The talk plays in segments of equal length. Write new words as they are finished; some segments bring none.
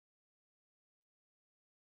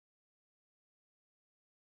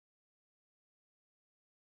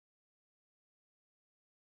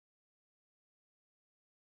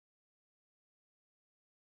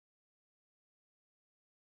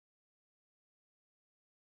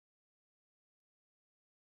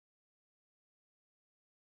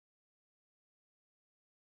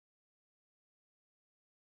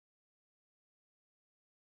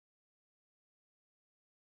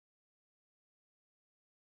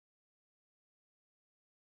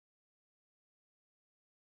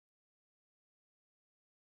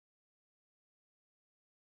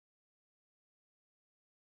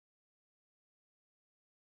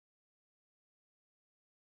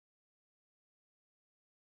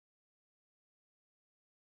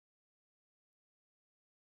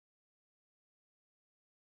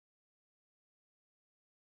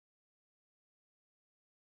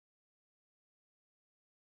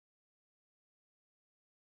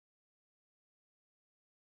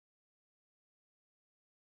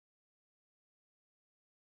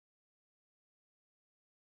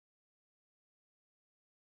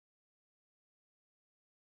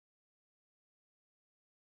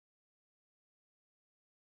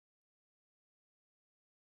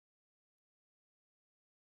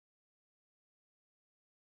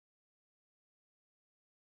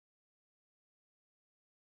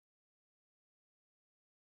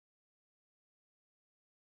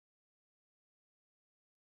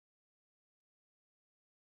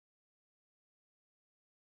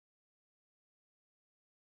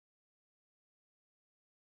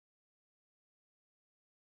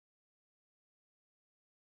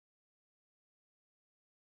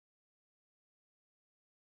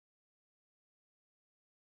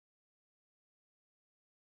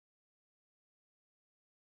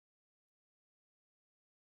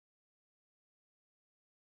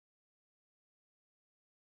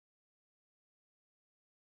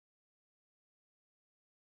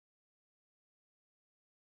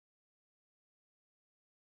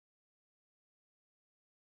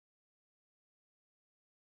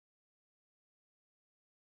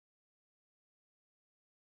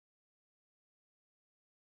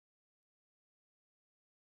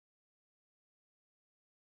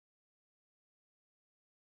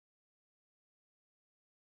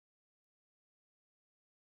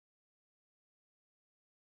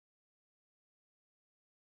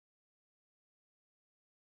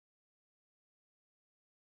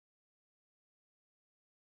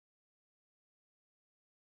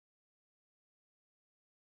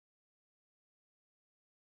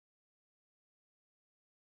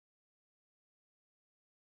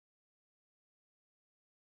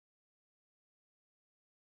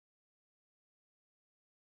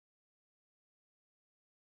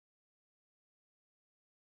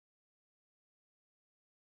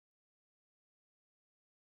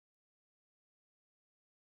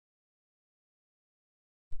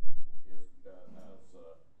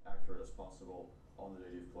accurate as possible on the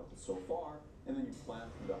data you've collected so far, and then you plan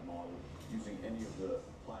through that model using any of the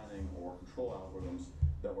planning or control algorithms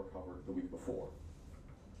that were covered the week before.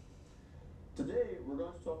 Today, we're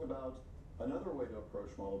going to talk about another way to approach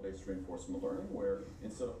model-based reinforcement learning, where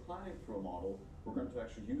instead of planning through a model, we're going to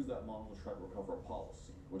actually use that model to try to recover a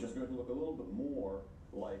policy, which is going to look a little bit more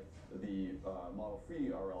like the model-free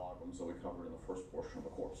RL algorithms that we covered in the first portion of the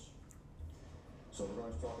course. So we're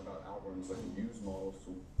going to talk about algorithms that can use models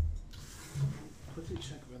to... Quickly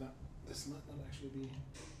check whether this might not actually be...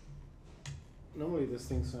 Normally this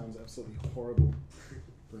thing sounds absolutely horrible,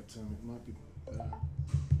 but it might be better.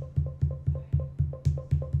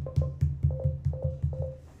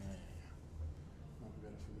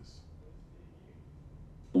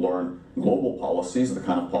 Learn global policies, the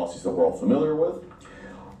kind of policies that we're all familiar with.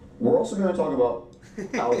 We're also going to talk about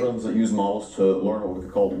algorithms that use models to learn what we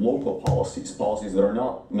could call local policies, policies that are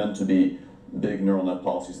not meant to be big neural net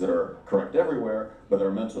policies that are correct everywhere, but that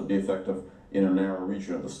are meant to be effective in a narrow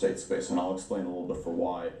region of the state space. And I'll explain a little bit for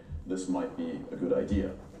why this might be a good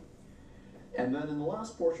idea. And then in the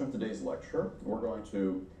last portion of today's lecture, we're going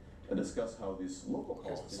to discuss how these local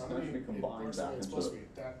policies can actually be combined back into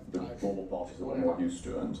the global policies that we're more used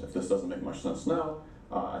to. And if this doesn't make much sense now,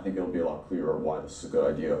 I think it'll be a lot clearer why this is a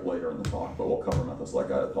good idea later in the talk, but we'll cover methods like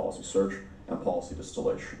guided policy search and policy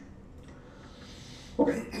distillation.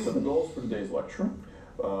 Okay, so the goals for today's lecture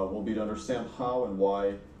will be to understand how and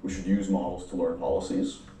why we should use models to learn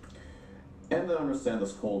policies, and then understand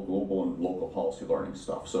this whole global and local policy learning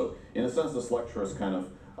stuff. So in a sense, this lecture is kind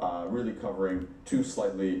of really covering two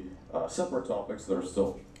slightly separate topics that are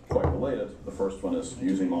still quite related. The first one is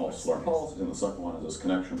using models to learn policies, and the second one is this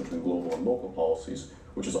connection between global and local policies,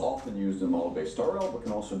 which is often used in model-based RL, but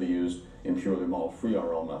can also be used in purely model-free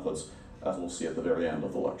RL methods, as we'll see at the very end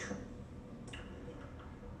of the lecture.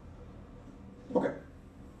 Okay.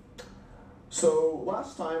 So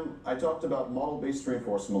last time I talked about model-based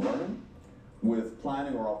reinforcement learning with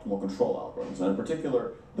planning or optimal control algorithms. And in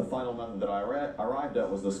particular, the final method that I arrived at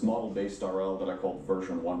was this model-based RL that I called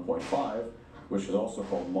version 1.5, which is also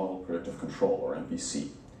called model predictive control, or MPC.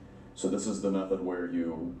 So this is the method where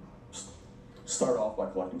you start off by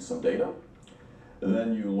collecting some data,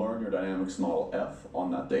 then you learn your dynamics model F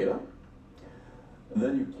on that data,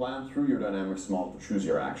 then you plan through your dynamics model to choose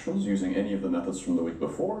your actions using any of the methods from the week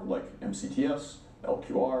before, like MCTS,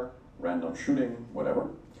 LQR, random shooting,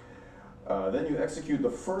 whatever. Then you execute the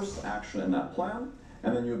first action in that plan,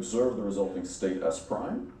 and then you observe the resulting state S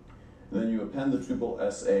prime. Then you append the tuple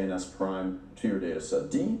SA and S prime to your data set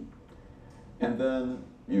D, and then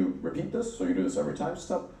you repeat this, so you do this every time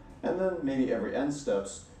step, and then maybe every n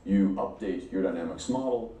steps you update your dynamics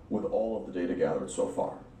model with all of the data gathered so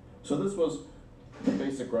far. So this was the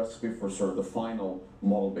basic recipe for sort of the final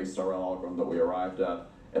model-based RL algorithm that we arrived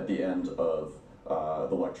at the end of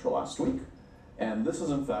the lecture last week. And this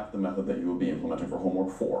is in fact the method that you will be implementing for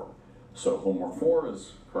homework 4. So homework 4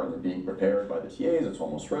 is currently being prepared by the TAs, it's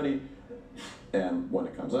almost ready, and when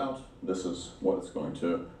it comes out, this is what it's going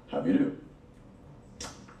to have you do.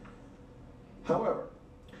 However,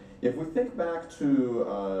 if we think back to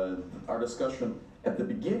our discussion at the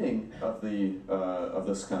beginning of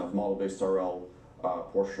this kind of model-based RL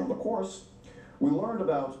portion of the course, we learned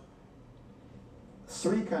about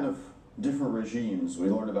three kind of different regimes. We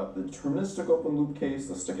learned about the deterministic open loop case,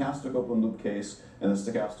 the stochastic open loop case, and the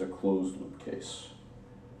stochastic closed loop case.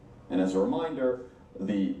 And as a reminder,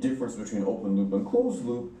 the difference between open loop and closed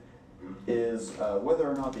loop is whether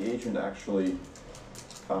or not the agent actually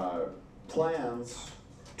plans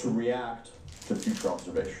to react to future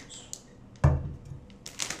observations.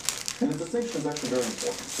 And the distinction is actually very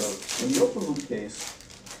important. So in the open loop case,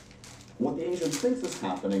 what the agent thinks is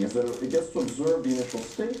happening is that it gets to observe the initial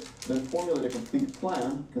state, then formulate a complete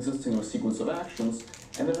plan consisting of a sequence of actions,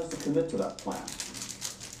 and then has to commit to that plan.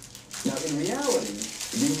 Now, in reality,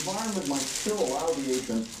 the environment might still allow the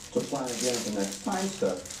agent to plan again at the next time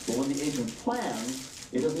step, but when the agent plans,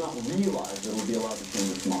 it does not realize that it will be allowed to change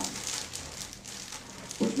its mind.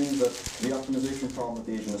 Which means that the optimization problem that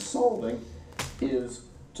the agent is solving is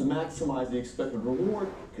to maximize the expected reward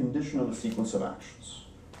conditioned on a sequence of actions.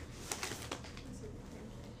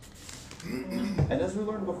 And as we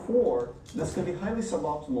learned before, this can be highly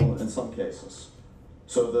suboptimal in some cases.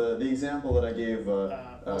 So the example that I gave when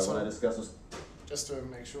I discussed this... Just to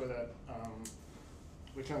make sure that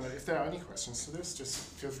we can, if there are any questions to this, just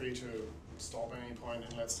feel free to stop at any point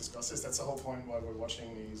and let's discuss this. That's the whole point why we're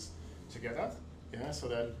watching these together. Yeah, so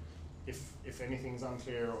that if anything's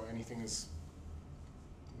unclear or anything is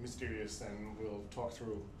mysterious, then we'll talk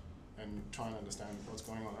through and try and understand what's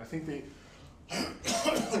going on. I think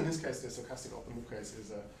in this case, the stochastic open loop case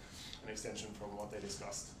is an extension from what they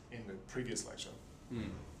discussed in the previous lecture,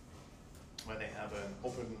 where they have an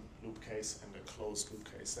open loop case and a closed loop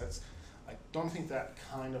case. I don't think that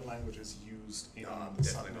kind of language is used in the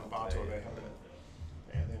Sutton and Bartow. They're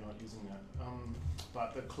not using that.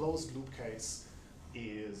 But the closed loop case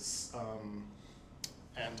is,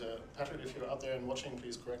 and Patrick, if you're out there and watching,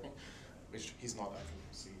 please correct me, which he's not, I can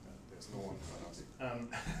see that there's no one else.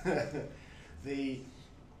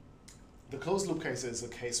 The closed loop case is a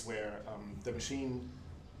case where the machine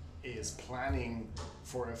is planning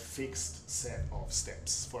for a fixed set of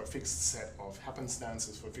steps, for a fixed set of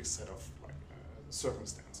happenstances, for a fixed set of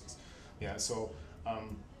circumstances. Yeah, so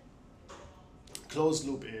closed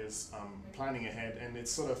loop is planning ahead, and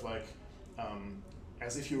it's sort of like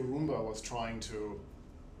as if your Roomba was trying to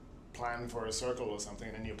plan for a circle or something,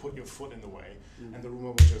 and then you put your foot in the way, and the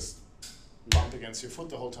Roomba would just bump against your foot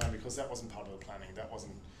the whole time because that wasn't part of the planning. That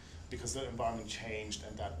wasn't because the environment changed,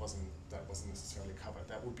 and that wasn't necessarily covered.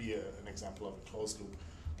 That would be an example of a closed loop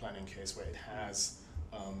planning case where it has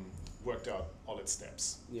worked out all its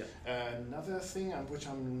steps. Yeah. Another thing which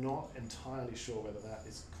I'm not entirely sure whether that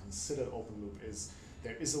is considered open loop is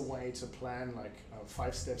there is a way to plan like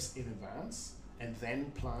 5 steps in advance and then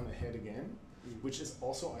plan ahead again, which is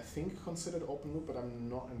also I think considered open loop, but I'm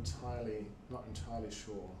not entirely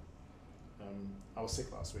sure. I was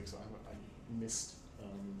sick last week, so I missed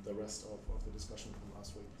the rest of the discussion from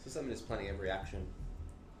last week. So someone is planning every action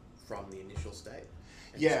from the initial state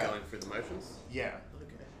and Yeah. just going through the motions? Yeah.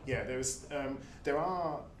 Okay. Yeah, there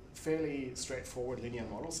are fairly straightforward linear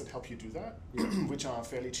models that help you do that, which are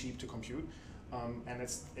fairly cheap to compute, and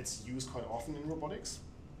it's used quite often in robotics.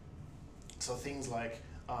 So things like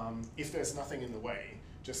if there's nothing in the way,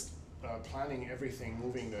 just planning everything,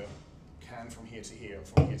 moving the can from here to here,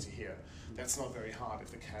 from here to here. That's not very hard if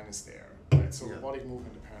the can is there. Right? So robotic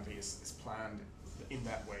movement apparently is planned in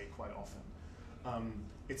that way quite often.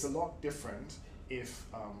 It's a lot different if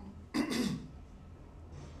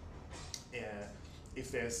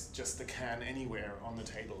there's just the can anywhere on the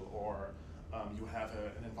table, or you have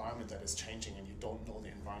an environment that is changing and you don't know the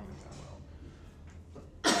environment that well.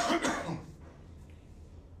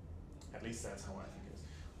 At least that's how I think it is.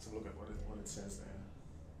 Let's have a look at what it says there.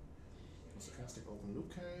 Stochastic open loop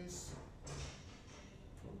case.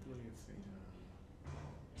 Probability of theta.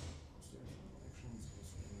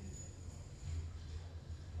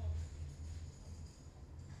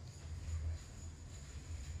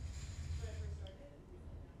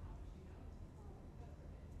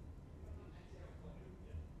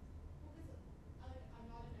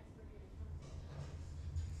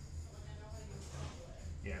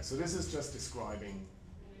 Yeah, so this is just describing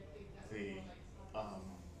the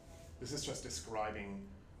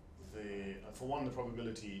for one, the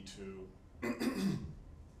probability to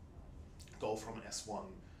go from S1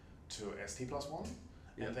 to ST plus 1,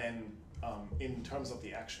 and then in terms of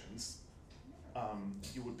the actions,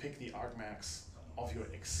 you would pick the argmax of your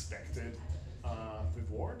expected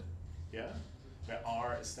reward, where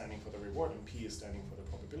R is standing for the reward and P is standing for the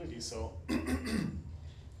probability. So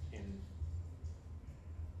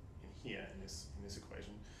here in this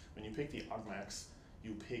equation, when you pick the argmax,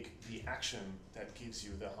 you pick the action that gives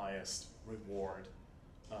you the highest reward,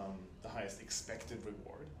 the highest expected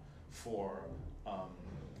reward for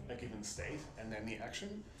a given state, and then the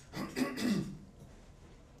action.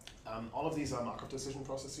 All of these are Markov decision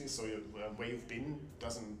processes, so where you've been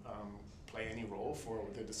doesn't play any role for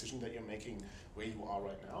the decision that you're making where you are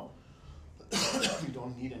right now. You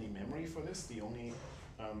don't need any memory for this. The only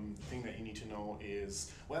thing that you need to know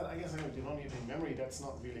is, well, I guess you don't need any memory. That's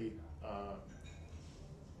not really,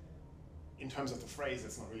 in terms of the phrase,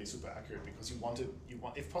 it's not really super accurate, because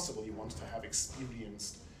if possible, you want to have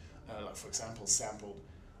experienced, like for example, sampled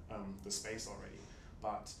the space already.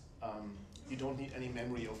 But you don't need any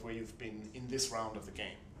memory of where you've been in this round of the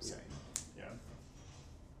game, say.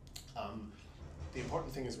 The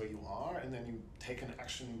important thing is where you are, and then you take an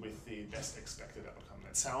action with the best expected outcome.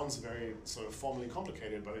 That sounds very sort of formally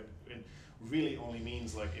complicated, but it really only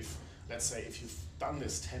means, like, if, let's say, if you've done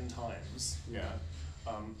this 10 times,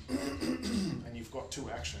 and you've got 2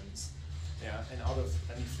 actions, and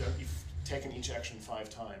you've taken each action 5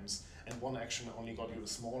 times, and one action only got you a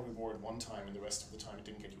small reward 1 time, and the rest of the time it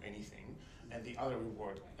didn't get you anything, and the other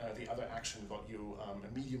action got you a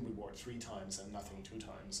medium reward 3 times and nothing 2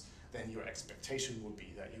 times, then your expectation would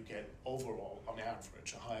be that you get overall, on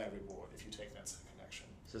average, a higher reward if you take that second action.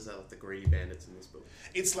 So is that like the greedy bandits in this book?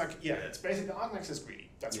 It's like, it's basically, the argmax is greedy.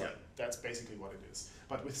 That's right. That's basically what it is.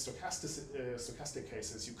 But with stochastic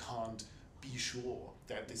cases, you can't be sure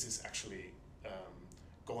that this is actually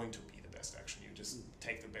going to be the best action. You just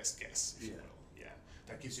take the best guess, if you will. Yeah.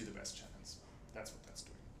 that gives you the best chance. That's what that's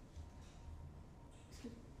doing.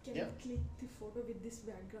 Can Yeah. I click the photo with this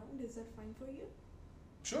background? Is that fine for you?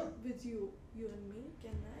 Sure. With you and me,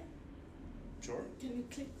 can I? Sure. Can you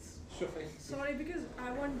click? Sure. Sorry, because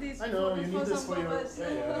I want this I know, photo you for need this some for your... purpose.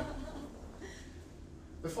 Yeah.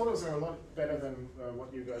 The photos are a lot better than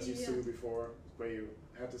what you guys used to do before, where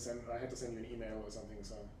I had to send you an email or something,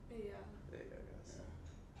 so... Yeah. There you go, guys.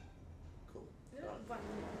 Yeah. Cool. Yeah, one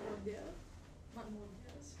more there. One more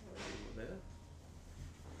there. Sorry. There.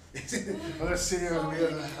 Well, let's see Sorry.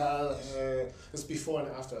 it's before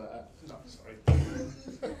and after. No, sorry.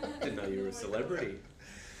 Didn't know you were a celebrity.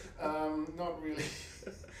 Not really.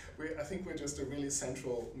 I think we're just a really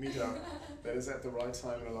central meetup that is at the right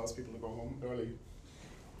time and allows people to go home early.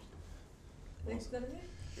 Next Saturday?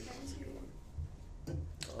 Thank you.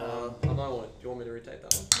 I might want. Do you want me to retake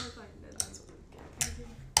that one? No, fine. That's thank you.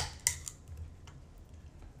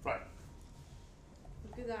 Right.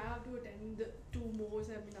 Because I have to attend 2 more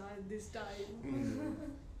seminars this time.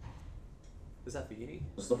 Is that for uni?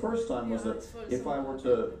 So the first time was Yeah, that it's for if I some- were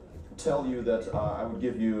to tell you that I would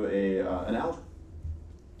give you an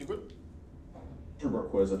You good? algebra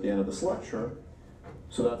quiz at the end of this lecture,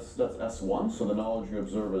 so that's S1, so the knowledge you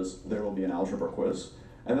observe is there will be an algebra quiz.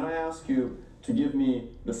 And then I ask you to give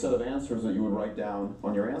me the set of answers that you would write down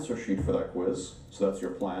on your answer sheet for that quiz, so that's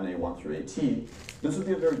your plan A1 through AT. This would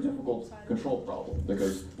be a very difficult control problem,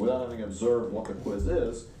 because without having observed what the quiz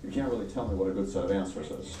is, you can't really tell me what a good set of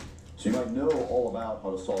answers is. So you might know all about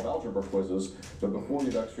how to solve algebra quizzes, but before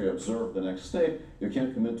you've actually observed the next state, you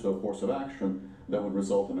can't commit to a course of action that would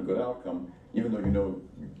result in a good outcome, even though you know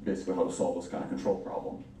basically how to solve this kind of control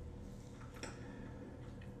problem.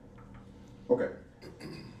 Okay,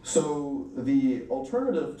 so the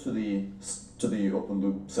alternative to the open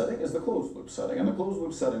loop setting is the closed loop setting, and the closed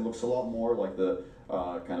loop setting looks a lot more like the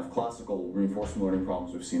kind of classical reinforcement learning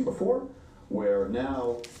problems we've seen before, where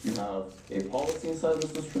now you have a policy inside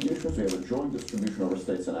this distribution, so you have a joint distribution over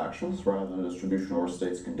states and actions rather than a distribution over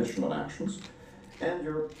states conditioned on actions, and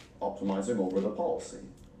you're optimizing over the policy.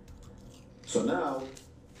 So now,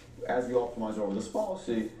 as you optimize over this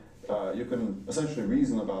policy, you can essentially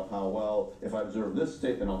reason about how, well, if I observe this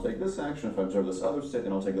state, then I'll take this action. If I observe this other state,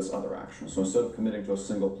 then I'll take this other action. So instead of committing to a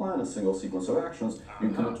single plan, a single sequence of actions, you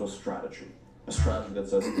can commit to a strategy. A strategy that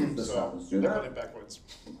says, if this happens, do I've that. got it backwards.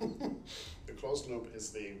 The closed loop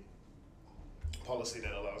is the policy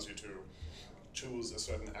that allows you to choose a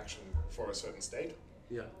certain action for a certain state.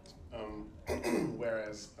 Yeah.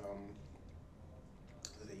 Whereas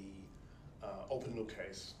the open loop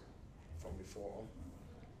case from before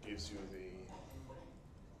gives you the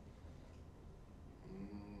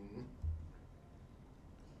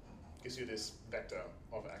this vector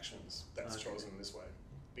of actions that's chosen this way,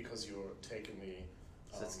 because you're taking the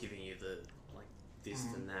So it's giving you the this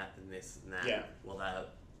and that and this and that. Yeah. Well,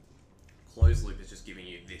 that closed loop is just giving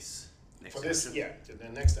you this next for this, action. yeah, the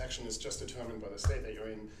next action is just determined by the state that you're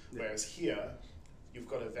in, whereas here, you've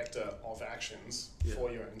got a vector of actions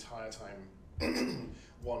for your entire time,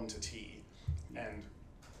 1 to t, and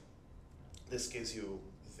this gives you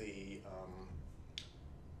the,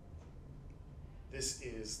 this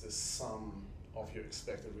is the sum of your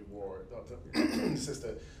expected reward, this is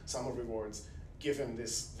the sum of rewards given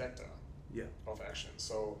this vector of actions.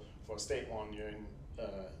 So for state 1, you're in,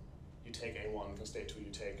 you take A1, for state 2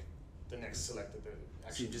 you take the next selected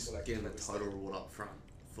action. So you're just getting the total reward up front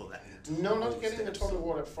for that. No, not getting the total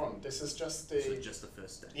reward up front. This is just the... So just the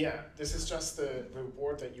first step. Yeah, this is just the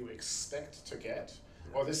reward that you expect to get.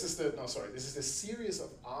 Or this is the, no sorry, this is the series of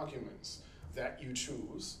arguments that you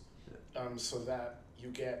choose so that you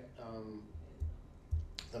get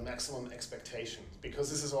the maximum expectations. Because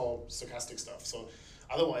this is all stochastic stuff. So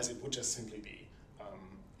otherwise it would just simply be, I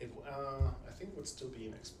think it would still be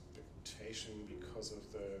an expectation because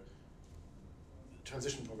of the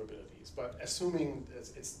transition probabilities, but assuming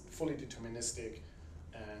it's fully deterministic,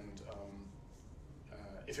 and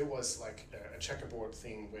if it was like a checkerboard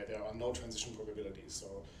thing where there are no transition probabilities,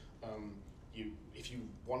 so if you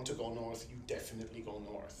want to go north, you definitely go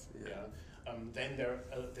north. Then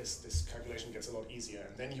this calculation gets a lot easier,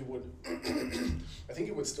 and then you would, I think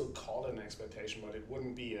you would still call it an expectation, but it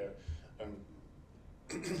wouldn't be a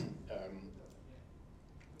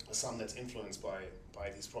sum that's influenced by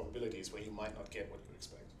these probabilities where you might not get what you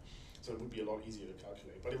expect. So it would be a lot easier to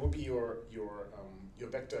calculate. But it would be your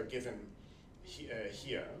vector given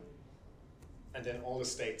here, and then all the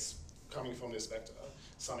states coming from this vector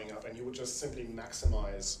summing up, and you would just simply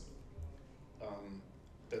maximize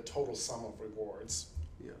the total sum of rewards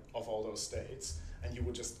of all those states, and you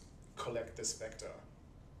would just collect this vector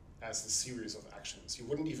as the series of actions. You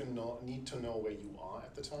wouldn't even need to know where you are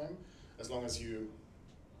at the time, as long as you,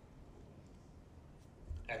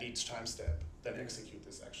 at each time step, then execute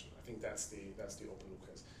this action. I think that's the open loop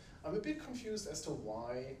case. I'm a bit confused as to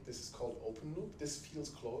why this is called open loop. This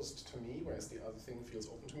feels closed to me, whereas the other thing feels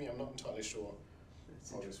open to me. I'm not entirely sure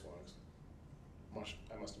how this works.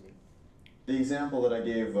 I must admit. The example that I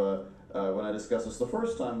gave when I discussed this the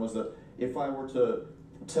first time was that if I were to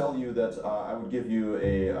tell you that I would give you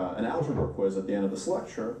an algebra quiz at the end of this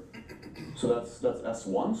lecture, so that's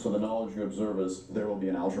S1, so the knowledge you observe is there will be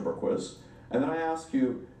an algebra quiz, and then I ask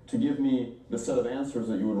you to give me the set of answers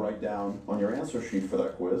that you would write down on your answer sheet for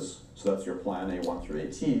that quiz, so that's your plan A1 through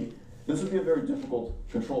AT, this would be a very difficult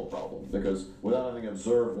control problem, because without having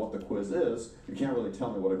observed what the quiz is, you can't really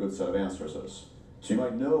tell me what a good set of answers is. So you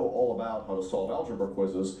might know all about how to solve algebra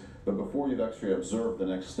quizzes, but before you've actually observed the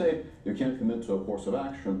next state, you can't commit to a course of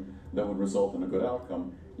action that would result in a good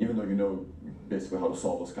outcome, even though you know basically how to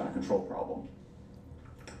solve this kind of control problem.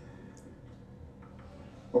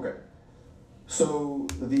 Okay, so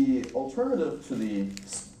the alternative to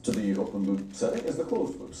the open loop setting is the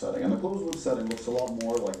closed loop setting, and the closed loop setting looks a lot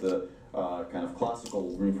more like the kind of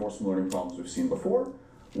classical reinforcement learning problems we've seen before,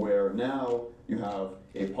 where now you have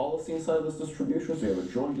a policy inside of this distribution, so you have a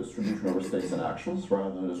joint distribution over states and actions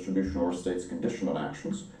rather than a distribution over states conditioned on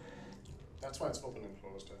actions. That's why it's open and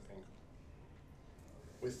closed, I think.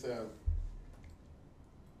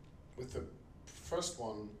 With the first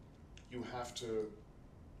one, you have to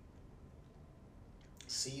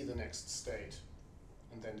see the next state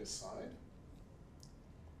and then decide.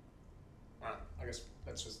 I guess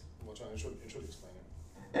that's just what it should explain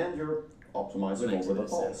it. And you're optimizing over the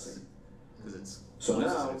policy. So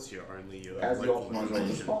now, as you optimize over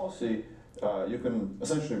this policy, you can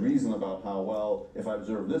essentially reason about how, well, if I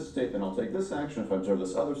observe this state, then I'll take this action. If I observe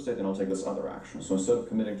this other state, then I'll take this other action. So instead of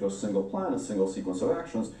committing to a single plan, a single sequence of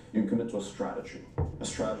actions, you can commit to a strategy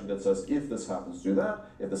that says, if this happens, do that.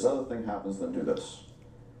 If this other thing happens, then do this.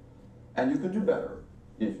 And you can do better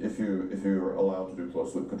if you're allowed to do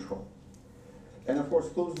closed loop control. And of course,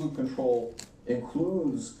 closed loop control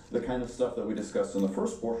includes the kind of stuff that we discussed in the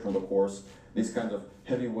first portion of the course, these kind of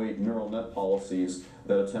heavyweight neural net policies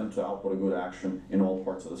that attempt to output a good action in all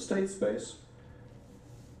parts of the state space,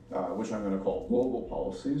 which I'm going to call global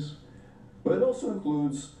policies. But it also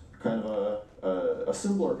includes kind of a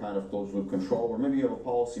simpler kind of closed loop control, where maybe you have a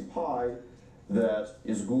policy pi that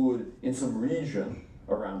is good in some region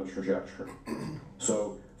around a trajectory.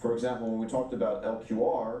 So, for example, when we talked about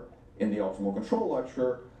LQR in the optimal control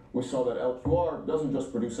lecture, we saw that LQR doesn't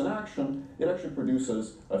just produce an action, it actually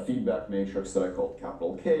produces a feedback matrix that I called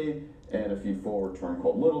capital K, and a feed-forward term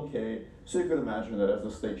called little k. So you could imagine that as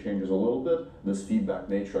the state changes a little bit, this feedback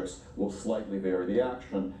matrix will slightly vary the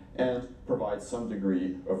action and provide some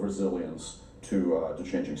degree of resilience to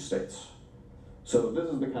changing states. So this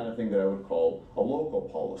is the kind of thing that I would call a local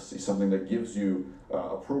policy, something that gives you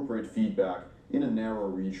appropriate feedback in a narrow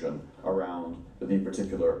region around the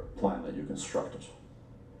particular plan that you constructed.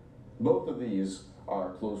 Both of these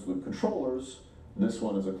are closed-loop controllers. This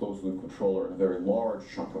one is a closed-loop controller in a very large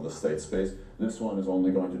chunk of the state space. This one is only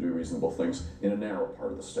going to do reasonable things in a narrow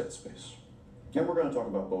part of the state space. And we're going to talk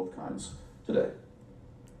about both kinds today.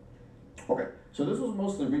 Okay, so this was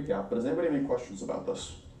mostly a recap, but does anybody have any questions about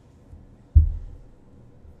this?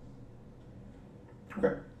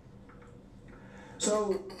 Okay.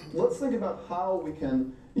 So let's think about how we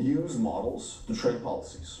can use models to train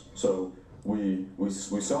policies. So we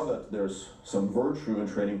saw that there's some virtue in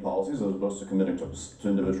training policies as opposed to committing to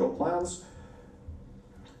individual plans.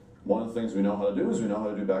 One of the things we know how to do is we know how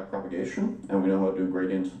to do backpropagation, and we know how to do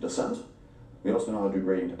gradient descent. We also know how to do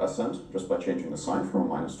gradient ascent just by changing the sign from a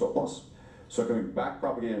minus to a plus. So can we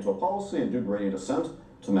backpropagate into a policy and do gradient descent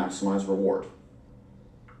to maximize reward?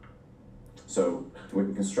 So we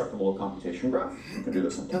can construct a little computation graph. You can do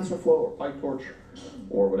this in TensorFlow or PyTorch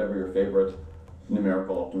or whatever your favorite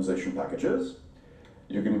numerical optimization package is.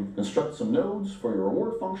 You can construct some nodes for your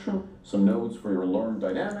reward function, some nodes for your learned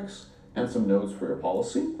dynamics, and some nodes for your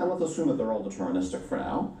policy. And let's assume that they're all deterministic for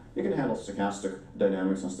now. You can handle stochastic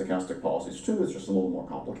dynamics and stochastic policies too. It's just a little more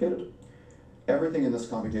complicated. Everything in this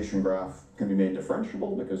computation graph can be made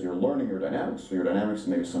differentiable because you're learning your dynamics. So your dynamics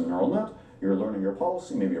may be some neural net. You're learning your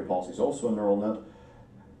policy. Maybe your policy is also a neural net.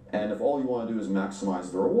 And if all you want to do is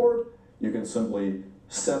maximize the reward, you can simply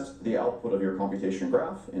set the output of your computation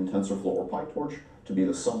graph in TensorFlow or PyTorch to be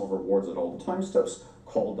the sum of rewards at all the time steps,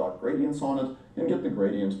 call dot gradients on it, and get the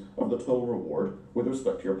gradient of the total reward with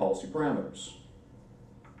respect to your policy parameters.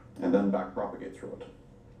 And then backpropagate through it.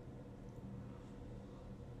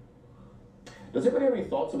 Does anybody have any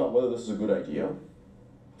thoughts about whether this is a good idea?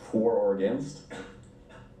 For or against?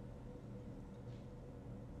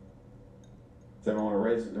 Does everyone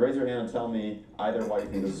want to raise your hand and tell me either why you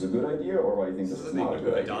think this is a good idea or why you think this is not a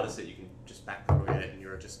good idea? Data set, you can just backpropagate it, and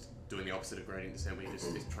you're just doing the opposite of gradient descent, where you're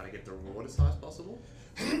just trying to get the reward as high as possible.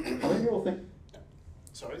 How many people think?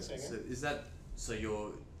 Sorry, say again. So is that so?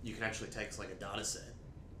 You can actually take like a data set,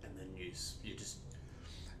 and then you're just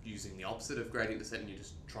using the opposite of gradient descent, and you're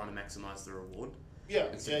just trying to maximize the reward. Yeah,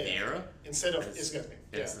 Instead of the error. Instead of excuse me.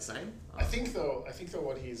 Yeah. It's the same. I think though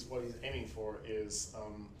what he's aiming for is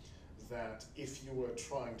that if you were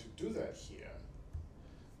trying to do that here,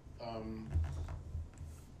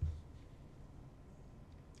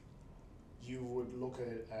 you would look at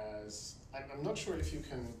it as I'm not sure if you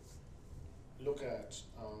can look at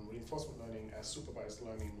reinforcement learning as supervised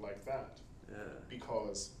learning like that,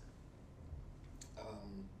 because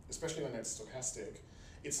especially when it's stochastic,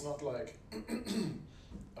 it's not like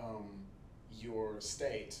your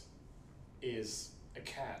state is a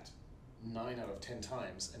cat 9 out of 10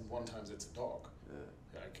 times and 1 time it's a dog.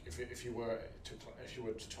 Like if you were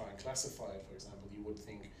to try and classify it, for example, you would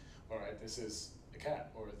think, all right, this is a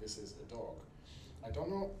cat or this is a dog. I don't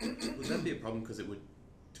know. Would that be a problem because I've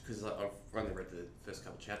only read the first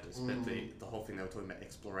couple of chapters, but the whole thing they were talking about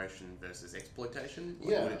exploration versus exploitation.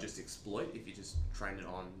 Like, would it just exploit if you just trained it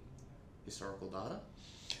on historical data?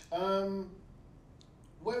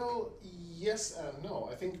 Well, yes and no.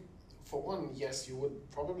 I think for one, yes, you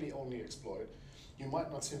would probably only exploit. You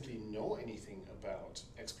might not simply know anything about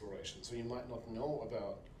exploration, so you might not know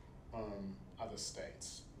about other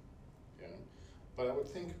states. Yeah, but I would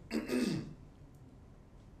think.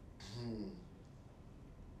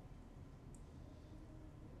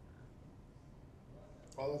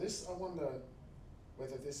 Although this, I wonder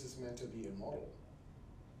whether this is meant to be a model.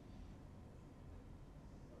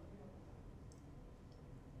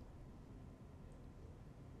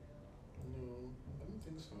 No, I don't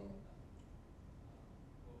think so.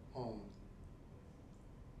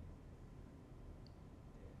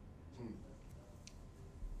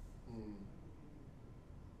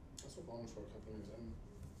 That's a one for a couple of minutes.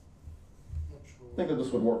 I'm not sure. I think that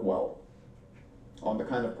this would work well on the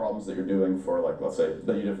kind of problems that you're doing for, like, let's say,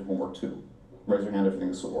 that you did for homework 2. Raise your hand if you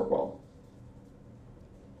think this would work well.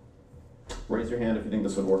 Raise your hand if you think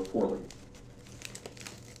this would work poorly.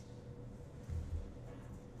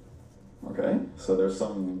 Okay, so there's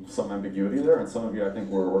some ambiguity there, and some of you, I think,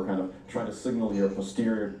 we're kind of trying to signal your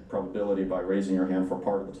posterior probability by raising your hand for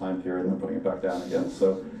part of the time period and then putting it back down again.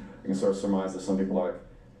 So you can sort of surmise that some people are like,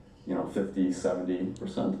 50,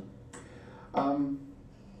 70%.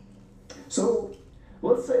 So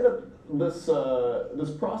let's say that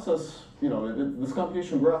this process, this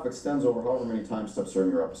computation graph extends over however many time steps are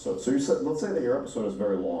in your episode. So let's say that your episode is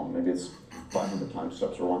very long. Maybe it's 500 time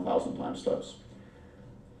steps or 1,000 time steps.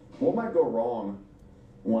 What might go wrong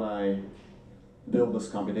when I build this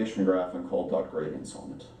computation graph and call dot gradients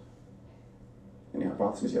on it? Any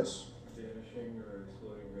hypotheses? Yes? Vanishing or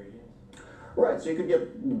exploding gradients? Right, so you could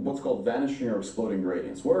get what's called vanishing or exploding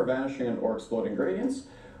gradients. What are vanishing or exploding gradients?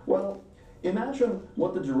 Well, imagine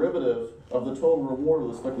what the derivative of the total reward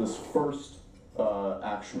with respect to this first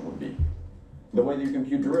action would be. The way that you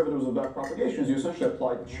compute derivatives of backpropagation is you essentially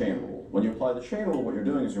apply the chain rule. When you apply the chain rule, what you're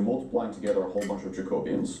doing is you're multiplying together a whole bunch of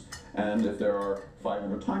Jacobians. And if there are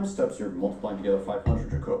 500 time steps, you're multiplying together 500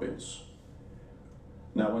 Jacobians.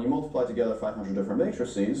 Now, when you multiply together 500 different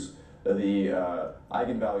matrices, the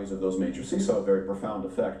eigenvalues of those matrices have a very profound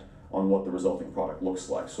effect on what the resulting product looks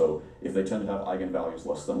like. So if they tend to have eigenvalues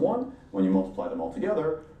less than 1, when you multiply them all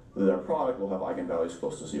together, their product will have eigenvalues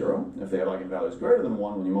close to 0. If they have eigenvalues greater than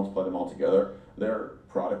 1, when you multiply them all together, their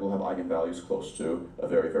product will have eigenvalues close to a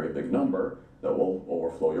very, very big number that will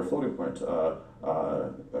overflow your floating point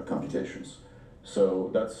computations. So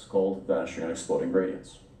that's called vanishing and exploding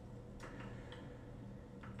gradients.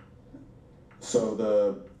 So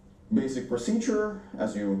the basic procedure,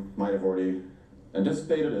 as you might have already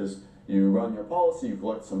anticipated, is you run your policy, you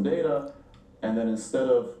collect some data, and then instead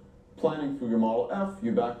of planning through your model F,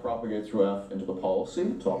 you backpropagate through F into the policy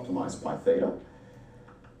to optimize pi theta.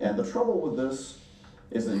 And the trouble with this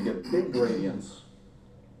is that you get big gradients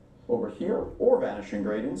over here, or vanishing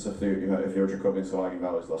gradients if your Jacobians have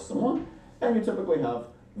eigenvalues less than 1, and you typically have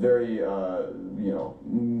very,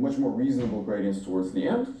 much more reasonable gradients towards the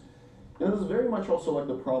end. And this is very much also like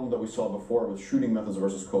the problem that we saw before with shooting methods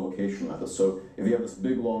versus collocation methods. So if you have this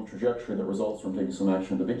big long trajectory that results from taking some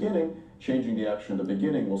action at the beginning, changing the action at the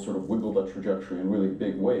beginning will sort of wiggle that trajectory in really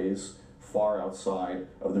big ways far outside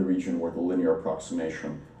of the region where the linear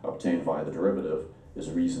approximation obtained via the derivative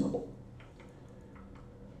is reasonable.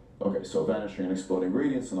 Okay, so vanishing and exploding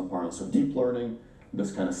gradients in the parlance of deep learning.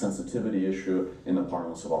 this kind of sensitivity issue in the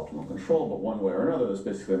parlance of optimal control, but one way or another, this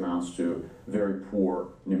basically amounts to very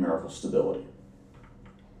poor numerical stability.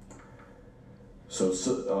 So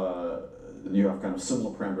you have kind of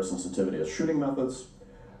similar parameter sensitivity as shooting methods,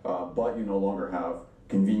 but you no longer have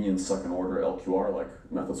convenient second-order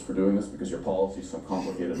LQR-like methods for doing this because your policy is some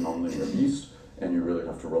complicated nonlinear beast, and you really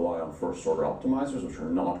have to rely on first-order optimizers, which are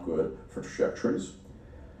not good for trajectories.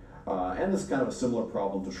 And this is kind of a similar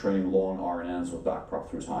problem to training long RNNs with backprop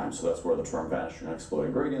through time. So that's where the term vanishing and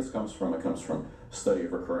exploding gradients comes from. It comes from study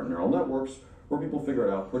of recurrent neural networks, where people figured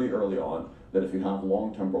out pretty early on that if you have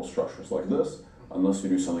long temporal structures like this, unless you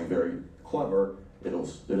do something very clever, it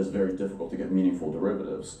is very difficult to get meaningful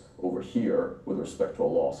derivatives over here with respect to a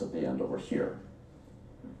loss at the end over here.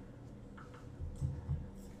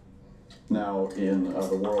 Now, in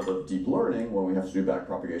the world of deep learning, when we have to do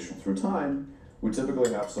backpropagation through time, we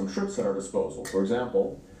typically have some tricks at our disposal. For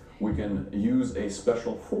example, we can use a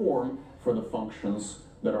special form for the functions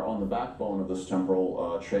that are on the backbone of this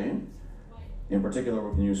temporal chain. In particular,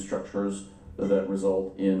 we can use structures that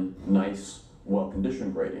result in nice,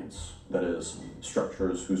 well-conditioned gradients. That is,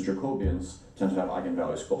 structures whose Jacobians tend to have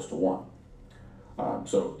eigenvalues close to 1.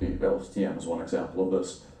 So the LSTM is one example of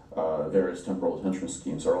this. Various temporal attention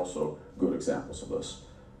schemes are also good examples of this.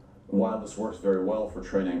 While this works very well for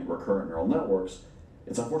training recurrent neural networks,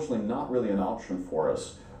 it's unfortunately not really an option for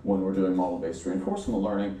us when we're doing model-based reinforcement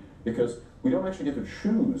learning, because we don't actually get to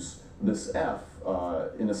choose this F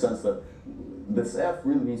in the sense that this F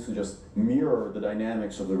really needs to just mirror the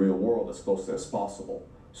dynamics of the real world as closely as possible.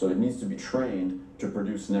 So it needs to be trained to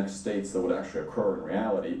produce next states that would actually occur in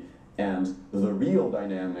reality, and the real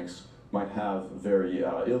dynamics might have very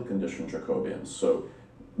ill-conditioned Jacobians. So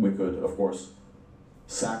we could, of course,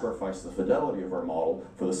 sacrifice the fidelity of our model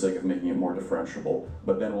for the sake of making it more differentiable,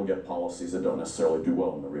 but then we'll get policies that don't necessarily do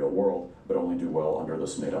well in the real world, but only do well under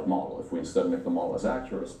this made-up model. If we instead make the model as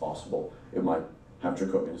accurate as possible, it might have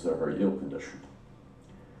Jacobians that are very ill-conditioned.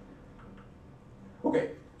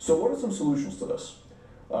 Okay, so what are some solutions to this?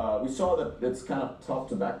 We saw that it's kind of tough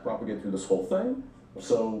to backpropagate through this whole thing,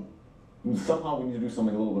 so somehow we need to do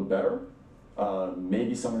something a little bit better.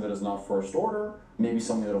 Maybe something that is not first order, maybe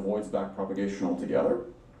something that avoids backpropagation altogether.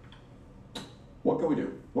 What can we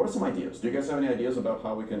do? What are some ideas? Do you guys have any ideas about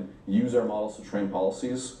how we can use our models to train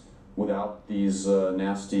policies without these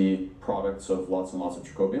nasty products of lots and lots of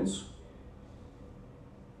Jacobians?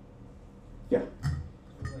 Yeah?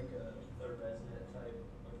 Like a resonant type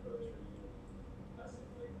approach where you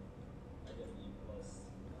basically identity plus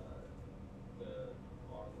the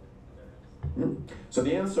model. So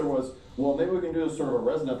the answer was, well, maybe we can do sort of a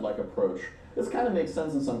ResNet-like approach. This kind of makes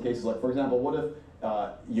sense in some cases. Like, for example, what if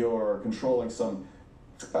you're controlling some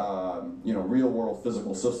real-world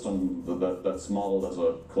physical system that's modeled as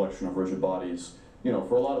a collection of rigid bodies?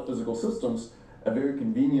 For a lot of physical systems, a very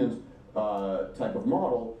convenient type of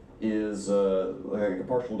model is like a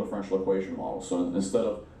partial differential equation model. So instead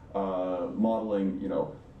of modeling,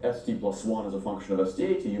 st plus 1 as a function of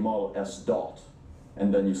st, you model s dot.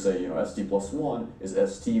 And then you say, st plus 1 is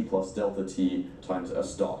st plus delta t times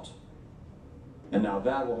s dot. And now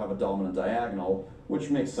that will have a dominant diagonal, which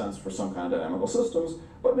makes sense for some kind of dynamical systems,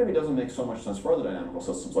 but maybe doesn't make so much sense for other dynamical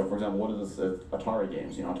systems. Like, for example, what is this Atari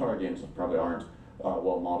games? Atari games probably aren't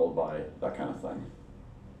well modeled by that kind of thing.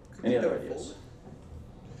 Any other ideas?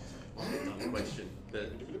 Dumb question,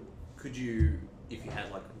 but could you, if you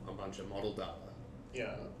had like a bunch of model data,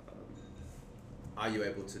 Yeah. Are you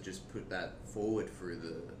able to just put that forward through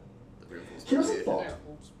the reinforcement? Here's a thought.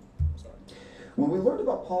 Oops. Sorry. When we learned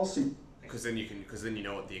about policy, Because then you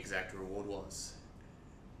know what the exact reward was.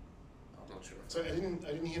 I'm not sure. So I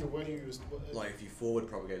didn't hear the word you used. Like if you forward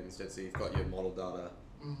propagate instead, so you've got your model data,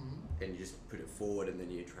 Mm-hmm. and you just put it forward, and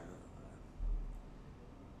then you try.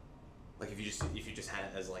 Like if you just had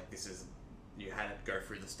it as like you had it go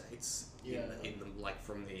through the states in the like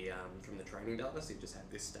from the training data, so you just had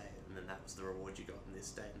this state, and then that was the reward you got in this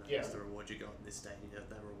state, and that was the reward you got in this state, and you have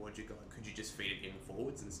that reward you got. Could you just feed it in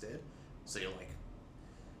forwards instead? So you're like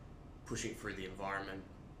pushing through the environment,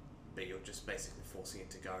 but you're just basically forcing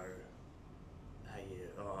it to go, hey,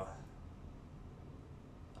 I don't know.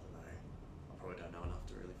 I probably don't know enough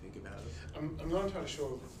to really think about it. I'm not entirely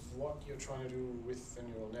sure what you're trying to do with the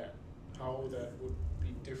neural net. How that would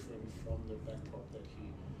be different from the backprop that he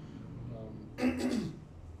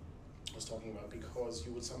was talking about, because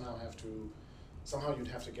you would somehow you'd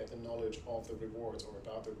have to get the knowledge of the rewards or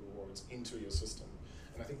about the rewards into your system.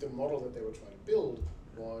 And I think the model that they were trying to build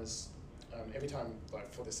was every time,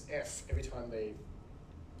 like for this F, every time they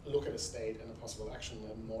look at a state and a possible action,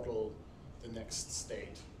 they model the next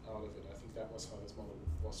state out of it. I think that was how this model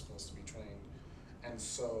was supposed to be trained. And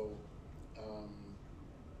so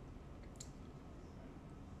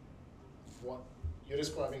what you're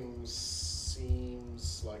describing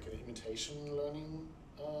seems like an imitation learning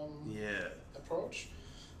approach,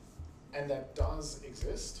 and that does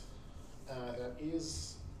exist. That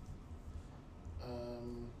is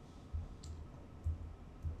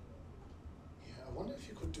I wonder if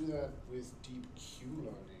you could do that with deep Q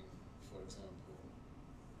learning, for example,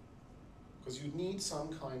 because you'd need some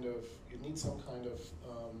kind of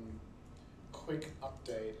quick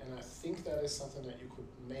update, and I think that is something that you could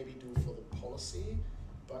maybe do for the policy,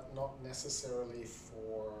 but not necessarily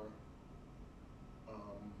for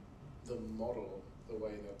the model. The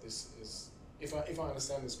way that this is, if I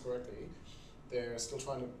understand this correctly, they're still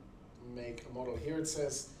trying to make a model. Here it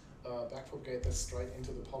says backpropagate that straight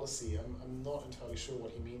into the policy. I'm not entirely sure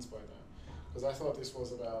what he means by that, because I thought this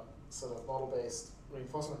was about sort of model-based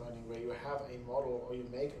reinforcement learning, where you have a model, or you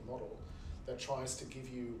make a model that tries to give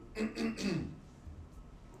you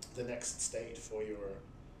the next state for your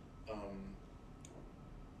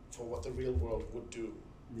for what the real world would do.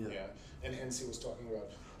 Yeah. And hence he was talking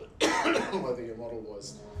about whether your model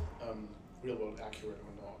was real world accurate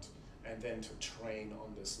or not, and then to train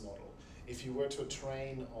on this model. If you were to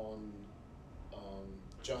train on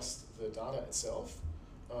just the data itself,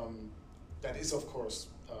 that is of course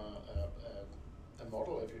a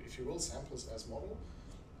model, if you will, samples as model.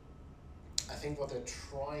 I think what they're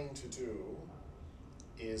trying to do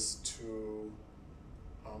is to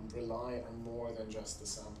rely on more than just the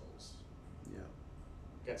samples. Yeah.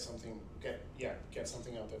 Get something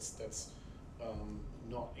out that's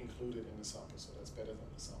not included in the sample, so that's better than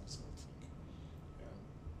the sample, I think. Yeah.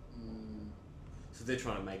 So they're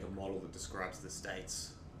trying to make a model that describes the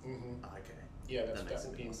states. Mm-hmm. Okay. Yeah, that makes that a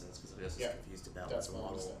would bit be more sense, because I was just confused about that's the my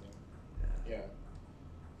model. understanding. Yeah.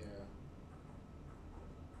 Yeah.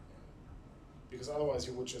 Because otherwise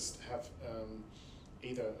you would just have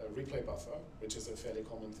either a replay buffer, which is a fairly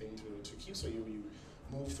common thing to keep, so you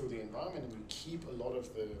move through the environment and you keep a lot of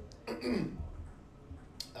the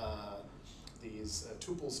these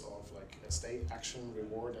tuples of like a state, action,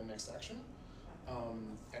 reward, and next action,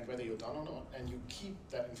 and whether you're done or not, and you keep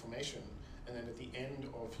that information, and then at the end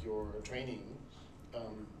of your training,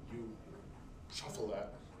 you shuffle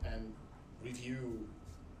that and review,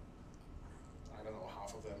 I don't know,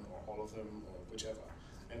 half of them or all of them or whichever,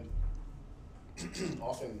 and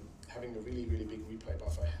often having a really, really big replay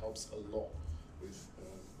buffer helps a lot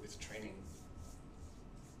with training.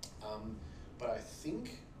 But I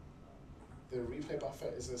think the replay buffer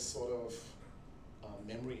is a sort of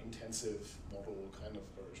memory-intensive model kind of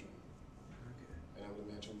version. Okay. And I would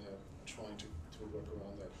imagine they're trying to work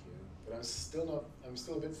around that here. But I'm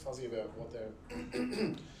still a bit fuzzy about what they're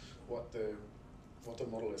what the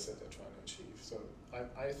model is that they're trying to achieve. So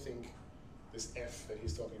I think this F that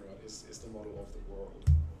he's talking about is the model of the world.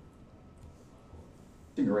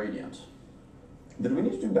 The gradient. Did we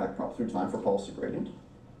need to do backprop through time for policy gradient?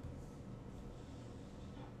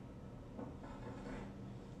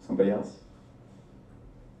 Somebody else?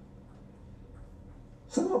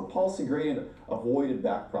 Somehow policy gradient avoided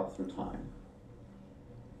backprop through time.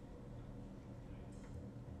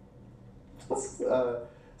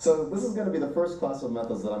 So this is going to be the first class of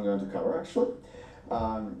methods that I'm going to cover, actually.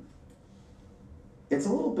 It's a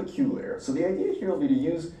little peculiar. So the idea here will be to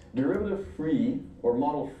use derivative-free or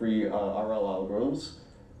model-free RL algorithms,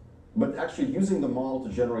 but actually using the model to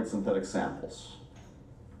generate synthetic samples.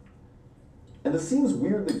 And this seems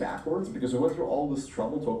weirdly backwards because we went through all this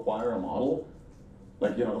trouble to acquire a model.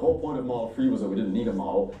 Like, the whole point of model-free was that we didn't need a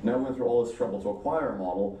model. Now we went through all this trouble to acquire a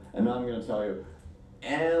model, and now I'm going to tell you,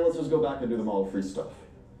 and let's just go back and do the model-free stuff.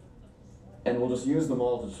 And we'll just use the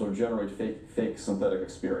model to sort of generate fake synthetic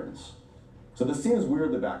experience. So this seems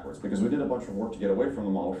weirdly backwards because we did a bunch of work to get away from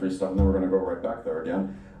the model-free stuff, and then we're going to go right back there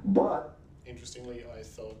again. But interestingly, I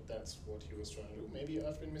thought that's what he was trying to do. Maybe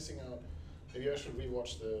I've been missing out. Maybe I should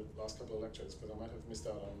rewatch the last couple of lectures, because I might have missed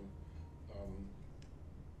out on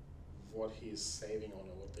what he's saving on,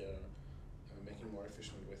 or what they're making more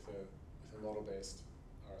efficient with the model-based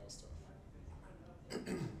RL stuff.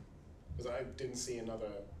 Because I didn't see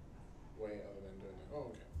another way other than doing it. Oh,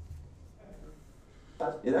 okay.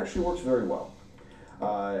 it actually works very well.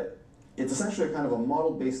 It's essentially a kind of a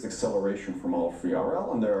model-based acceleration for model-free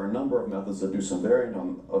RL, and there are a number of methods that do some variant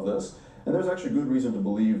of this. And there's actually good reason to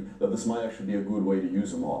believe that this might actually be a good way to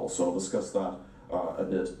use a model. So I'll discuss that a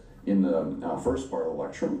bit in the first part of the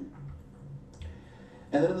lecture.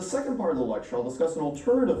 And then in the second part of the lecture, I'll discuss an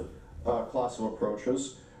alternative class of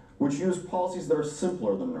approaches which use policies that are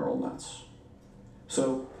simpler than neural nets.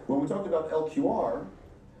 So when we talked about LQR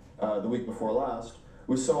the week before last,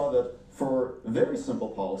 we saw that for very simple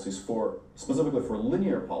policies, specifically for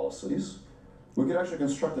linear policies, we could actually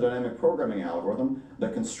construct a dynamic programming algorithm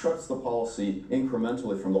that constructs the policy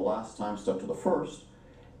incrementally from the last time step to the first,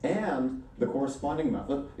 and the corresponding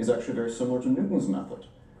method is actually very similar to Newton's method,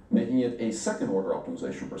 making it a second-order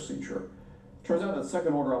optimization procedure. Turns out that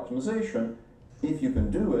second-order optimization, if you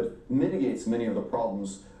can do it, mitigates many of the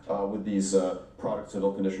problems with these product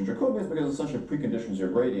civil condition Jacobians, because it essentially preconditions your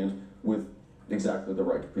gradient with exactly the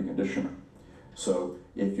right preconditioner. So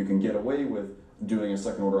if you can get away with doing a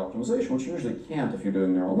second-order optimization, which you usually can't if you're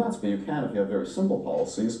doing neural nets, but you can if you have very simple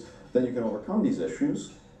policies, then you can overcome these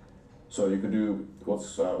issues. So you could do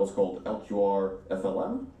what's called LQR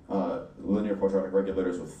FLM, linear quadratic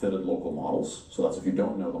regulators with fitted local models. So that's if you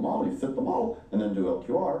don't know the model, you fit the model and then do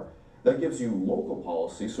LQR. That gives you local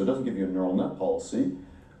policy, so it doesn't give you a neural net policy,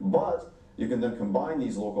 but you can then combine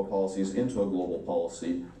these local policies into a global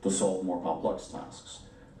policy to solve more complex tasks.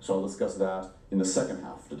 So I'll discuss that in the second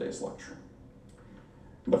half of today's lecture.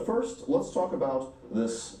 But first, let's talk about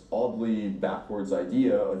this oddly backwards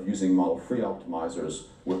idea of using model-free optimizers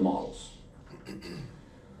with models.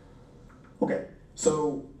 Okay,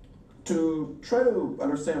 so to try to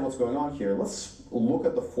understand what's going on here, let's look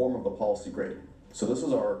at the form of the policy gradient. So this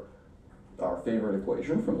is our favorite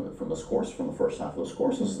equation from this course, from the first half of this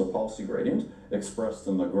course. This is the policy gradient expressed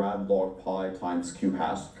in the grad log pi times q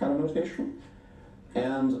has kind of notation.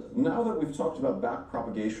 And now that we've talked about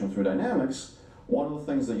backpropagation through dynamics, one of the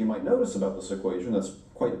things that you might notice about this equation that's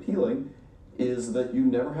quite appealing is that you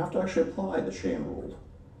never have to actually apply the chain rule.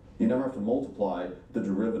 You never have to multiply the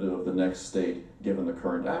derivative of the next state given the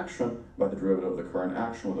current action by the derivative of the current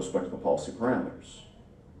action with respect to the policy parameters.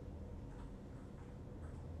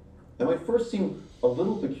 That might first seem a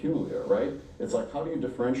little peculiar, right? It's like, how do you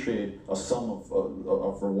differentiate a sum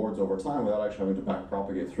of rewards over time without actually having to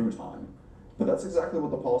backpropagate through time? But that's exactly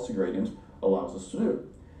what the policy gradient allows us to do.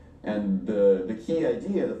 And the key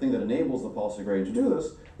idea, the thing that enables the policy gradient to do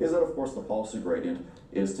this, is that, of course, the policy gradient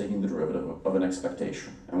is taking the derivative of an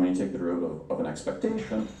expectation. And when you take the derivative of an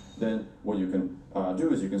expectation, then what you can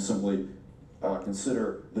do is you can simply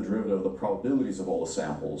consider the derivative of the probabilities of all the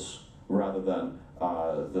samples rather than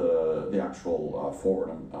the actual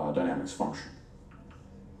forward dynamics function.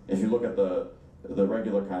 If you look at the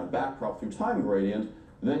regular kind of backprop through time gradient,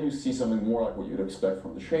 then you see something more like what you'd expect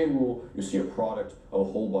from the chain rule. You see a product of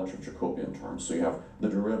a whole bunch of Jacobian terms. So you have the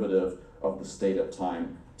derivative of the state at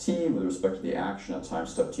time t with respect to the action at time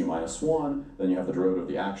step t minus 1. Then you have the derivative of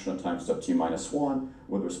the action at time step t minus 1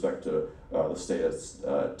 with respect to the state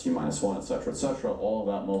at t minus 1, etc., etc. All of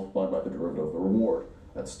that multiplied by the derivative of the reward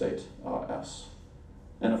at state s.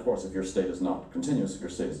 And of course, if your state is not continuous, if your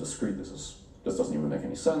state is discrete, this doesn't even make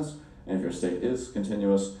any sense. And if your state is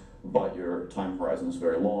continuous, but your time horizon is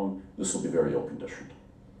very long, this will be very ill-conditioned.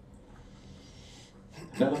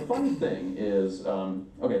 Now the fun thing is,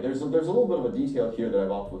 okay, there's a little bit of a detail here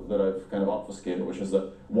that I've kind of obfuscated, which is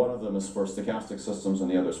that one of them is for stochastic systems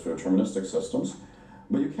and the other is for deterministic systems.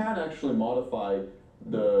 But you can actually modify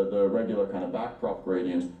the regular kind of backprop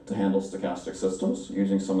gradient to handle stochastic systems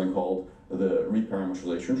using something called the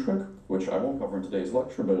reparametrization trick, which I won't cover in today's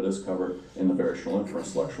lecture, but it is covered in the variational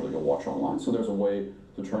inference lecture that you'll watch online. So there's a way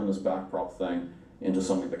to turn this backprop thing into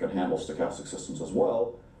something that can handle stochastic systems as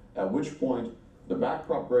well, at which point the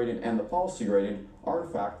backprop gradient and the policy gradient are in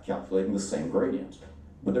fact calculating the same gradient,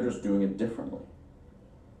 but they're just doing it differently.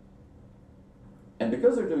 And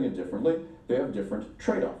because they're doing it differently, they have different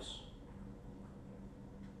trade-offs.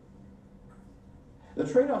 The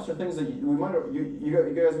trade-offs are things that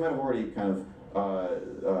you guys might have already kind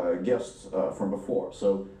of guessed from before.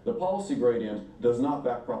 So the policy gradient does not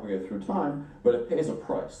backpropagate through time, but it pays a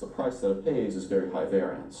price. The price that it pays is very high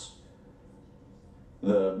variance.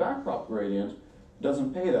 The backprop gradient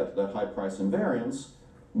doesn't pay that high price in variance,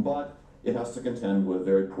 but it has to contend with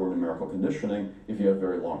very poor numerical conditioning if you have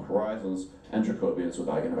very long horizons and Jacobians with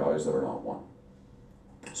eigenvalues that are not 1.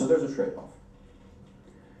 So there's a trade-off.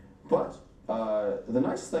 But the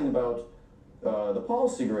nice thing about the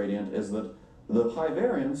policy gradient is that the high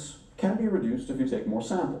variance can be reduced if you take more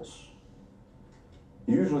samples.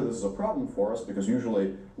 Usually this is a problem for us because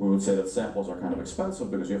usually we would say that samples are kind of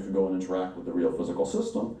expensive because you have to go and interact with the real physical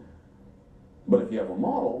system. But if you have a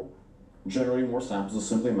model, generating more samples is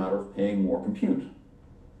simply a matter of paying more compute.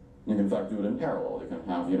 You can in fact do it in parallel. You can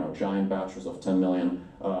have giant batches of 10 million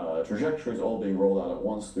trajectories all being rolled out at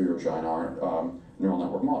once through your giant neural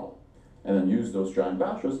network model, and then use those giant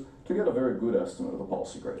batches to get a very good estimate of the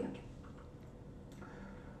policy gradient.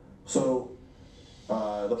 So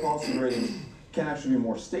the policy gradient can actually be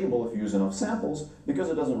more stable if you use enough samples because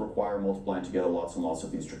it doesn't require multiplying together lots and lots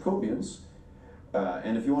of these Jacobians.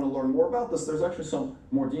 And if you want to learn more about this, there's actually some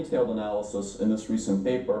more detailed analysis in this recent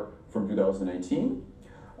paper from 2018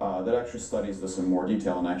 that actually studies this in more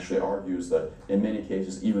detail and actually argues that in many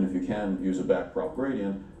cases, even if you can use a backprop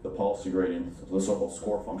gradient, the policy gradient, the so-called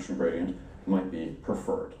score function gradient, might be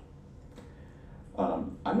preferred.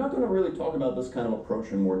 I'm not going to really talk about this kind of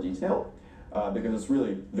approach in more detail because it's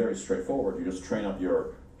really very straightforward. You just train up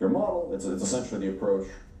your model. It's essentially the approach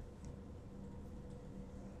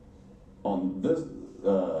on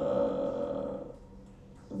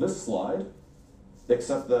this slide,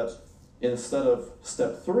 except that instead of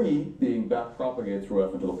step 3 being back propagated through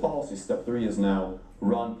f into the policy, step 3 is now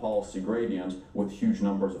run policy gradient with huge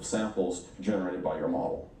numbers of samples generated by your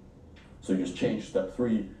model. So you just change step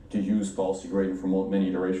 3 to use policy gradient for many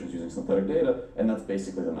iterations using synthetic data, and that's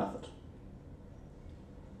basically the method.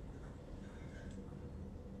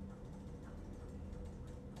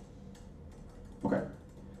 Okay.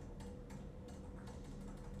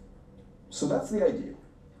 So that's the idea.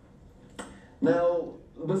 Now,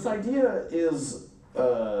 this idea is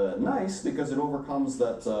nice because it overcomes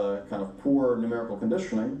that kind of poor numerical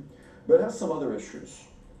conditioning, but it has some other issues.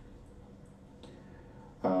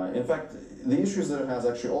 In fact, the issues that it has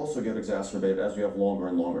actually also get exacerbated as you have longer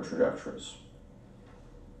and longer trajectories.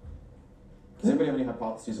 Does anybody have any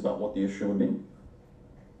hypotheses about what the issue would be?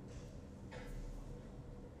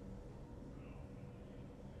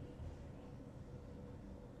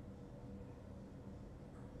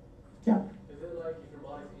 Yeah. Is it like if your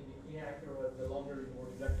model is inaccurate, the longer your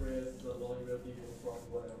trajectory is, the longer you'll be from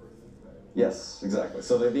whatever is incorrect? Yes, exactly.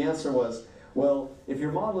 So the answer was, well, if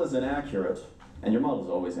your model is inaccurate, and your model is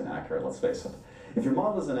always inaccurate, let's face it. If your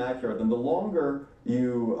model is inaccurate, then the longer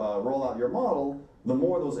you roll out your model, the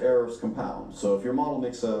more those errors compound. So if your model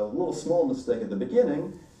makes a little small mistake at the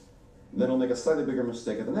beginning, then it'll make a slightly bigger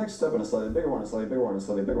mistake at the next step, and a slightly bigger one, a slightly bigger one, a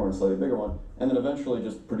slightly bigger one, a slightly bigger one, and then eventually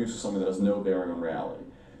just produces something that has no bearing on reality.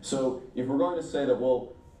 So if we're going to say that,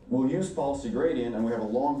 well, we'll use policy gradient and we have a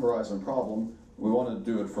long horizon problem, we want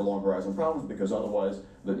to do it for long horizon problems because otherwise,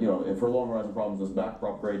 if for long horizon problems, this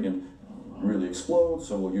backprop gradient really explodes,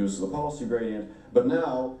 so we'll use the policy gradient. But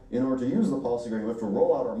now, in order to use the policy gradient, we have to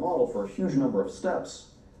roll out our model for a huge number of steps.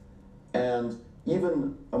 And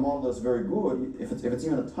even a model that's very good, if it's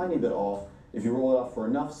even a tiny bit off, if you roll it out for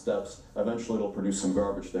enough steps, eventually it'll produce some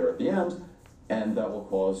garbage there at the end, and that will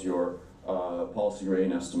cause your policy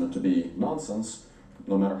gradient estimate to be nonsense,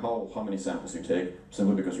 no matter how many samples you take,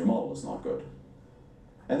 simply because your model is not good.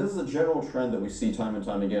 And this is a general trend that we see time and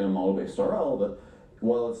time again in model-based RL, that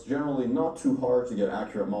while it's generally not too hard to get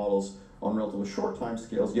accurate models on relatively short time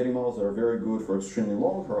scales, getting models that are very good for extremely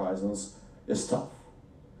long horizons is tough.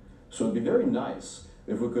 So it'd be very nice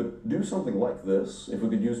if we could do something like this, if we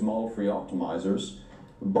could use model-free optimizers,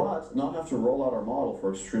 but not have to roll out our model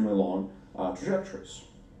for extremely long trajectories.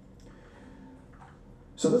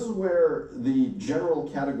 So this is where the general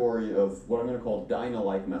category of what I'm going to call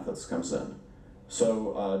DINA-like methods comes in.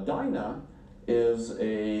 So DINA is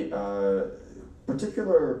a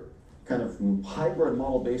particular kind of hybrid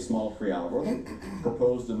model-based model-free algorithm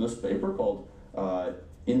proposed in this paper called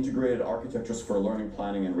Integrated Architectures for Learning,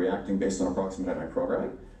 Planning, and Reacting Based on Approximate Dynamic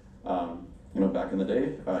Programming. Back in the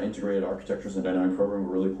day, integrated architectures and dynamic programming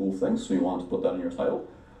were really cool things, so you wanted to put that in your title.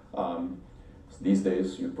 These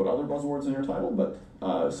days, you put other buzzwords in your title,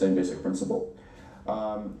 but same basic principle.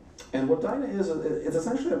 And what DINA is, it's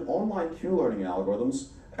essentially an online Q-learning algorithm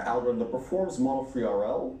that performs model-free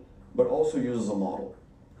RL, but also uses a model.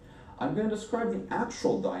 I'm going to describe the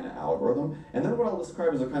actual DINA algorithm, and then what I'll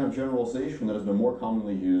describe is a kind of generalization that has been more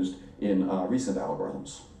commonly used in recent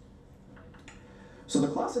algorithms. So the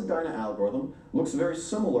classic DINA algorithm looks very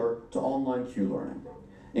similar to online Q-learning.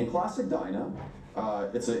 In classic DINA,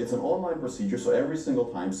 it's an online procedure, so every single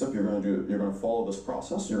time step you're going to follow this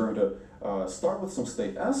process. You're going to start with some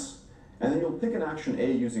state S, and then you'll pick an action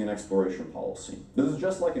A using an exploration policy. This is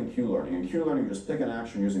just like in Q-learning. In Q-learning, you just pick an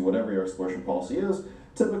action using whatever your exploration policy is,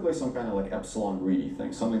 typically some kind of like epsilon greedy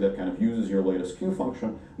thing, something that kind of uses your latest Q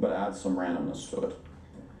function, but adds some randomness to it.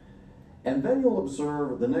 And then you'll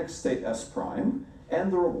observe the next state S prime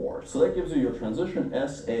and the reward. So that gives you your transition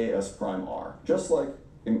S, A, S prime, R, just like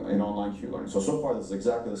in online Q-learning. So far this is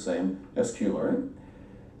exactly the same as Q-learning.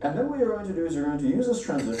 And then what you're going to do is you're going to use this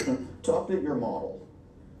transition to update your model.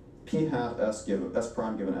 P hat S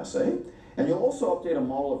prime given SA, and you'll also update a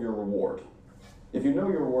model of your reward. If you know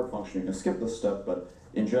your reward function, you can skip this step, but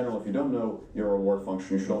in general, if you don't know your reward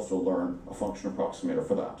function, you should also learn a function approximator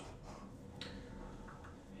for that.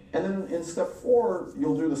 And then in step 4,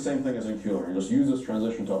 you'll do the same thing as in Q-learning. Just use this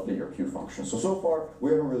transition to update your Q function. So far,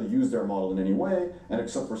 we haven't really used our model in any way, and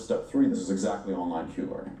except for step 3, this is exactly online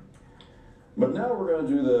Q-learning. But now we're going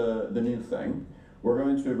to do the new thing. We're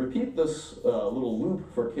going to repeat this little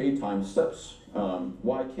loop for k times steps.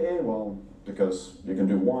 Why k? Well, because you can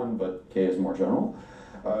do 1, but k is more general.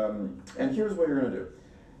 And here's what you're going to do.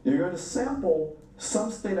 You're going to sample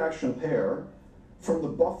some state action pair from the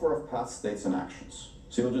buffer of past states and actions.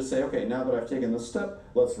 So you'll just say, okay, now that I've taken this step,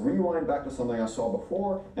 let's rewind back to something I saw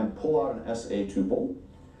before and pull out an SA tuple.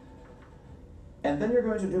 And then you're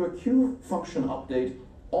going to do a Q function update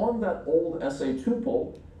on that old SA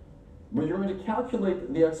tuple, but you're going to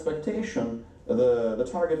calculate the expectation, the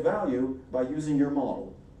target value, by using your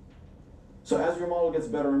model. So as your model gets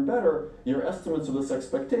better and better, your estimates of this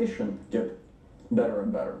expectation get better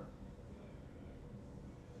and better.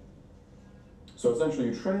 So essentially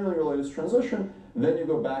you train on your latest transition, then you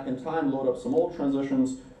go back in time, load up some old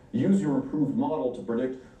transitions, use your improved model to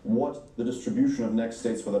predict what the distribution of next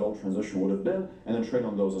states for that old transition would have been, and then train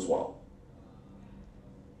on those as well.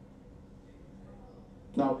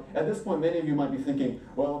 Now, at this point, many of you might be thinking,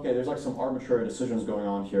 well, okay, there's like some arbitrary decisions going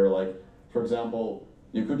on here, like, for example,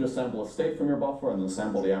 you could just sample a state from your buffer and then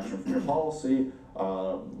sample the action from your policy.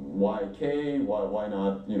 Why k? Why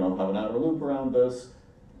not, have an outer loop around this?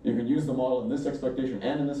 You could use the model in this expectation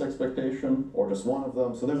and in this expectation, or just one of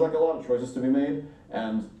them. So there's like a lot of choices to be made,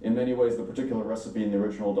 and in many ways the particular recipe in the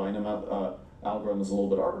original Dynamath algorithm is a little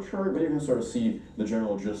bit arbitrary, but you can sort of see the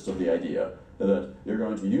general gist of the idea, that you're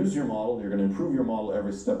going to use your model, you're going to improve your model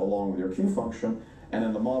every step along with your Q function, and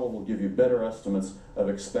then the model will give you better estimates of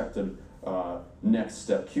expected next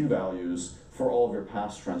step Q values for all of your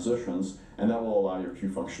past transitions, and that will allow your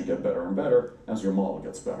Q function to get better and better as your model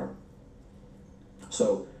gets better.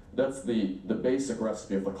 So that's the basic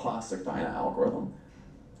recipe of the classic Dyna algorithm.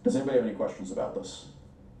 Does anybody have any questions about this?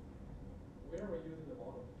 Where are we using the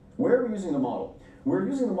model? Where are we using the model? We're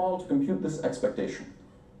using the model to compute this expectation.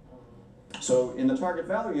 So in the target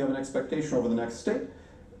value, you have an expectation over the next state.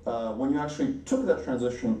 When you actually took that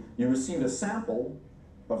transition, you received a sample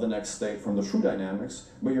of the next state from the true dynamics,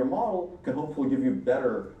 but your model can hopefully give you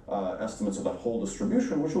better estimates of that whole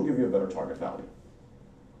distribution, which will give you a better target value.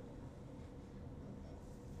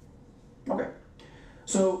 Okay,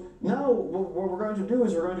 so now what we're going to do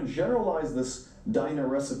is we're going to generalize this Dyna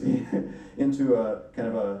recipe into a kind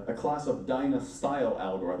of a class of Dyna-style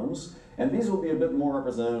algorithms, and these will be a bit more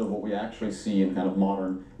representative of what we actually see in kind of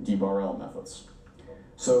modern deep RL methods.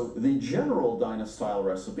 So the general Dyna-style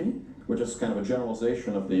recipe, which is kind of a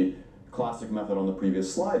generalization of the classic method on the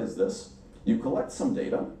previous slide, is this. You collect some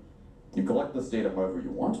data, you collect this data however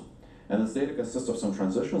you want, and this data consists of some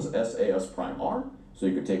transitions, S, A, S prime, R. So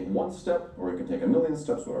you could take one step, or you can take a million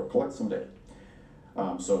steps, whatever, collect some data.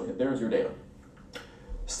 So there's your data.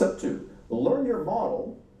 Step 2, learn your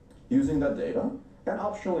model using that data, and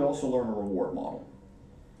optionally also learn a reward model.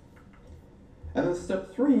 And then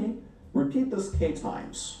step 3, repeat this k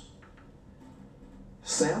times.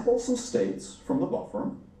 Sample some states from the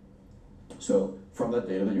buffer, so from that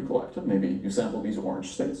data that you collected, maybe you sample these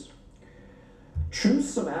orange states. Choose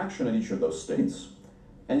some action in each of those states,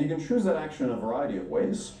 and you can choose that action in a variety of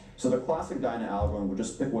ways. So the classic Dyna algorithm would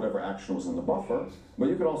just pick whatever action was in the buffer, but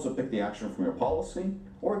you could also pick the action from your policy,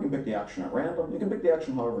 or you can pick the action at random. You can pick the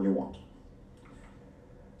action however you want.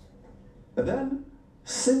 And then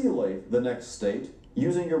simulate the next state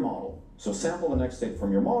using your model. So sample the next state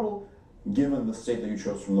from your model, given the state that you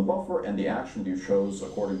chose from the buffer and the action that you chose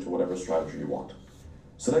according to whatever strategy you want.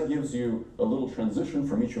 So that gives you a little transition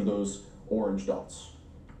from each of those orange dots.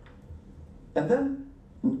 And then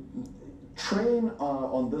train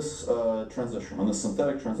on this transition, on this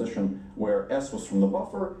synthetic transition where S was from the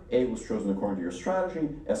buffer, A was chosen according to your strategy,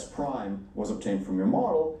 S prime was obtained from your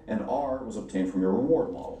model, and R was obtained from your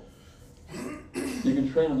reward model. You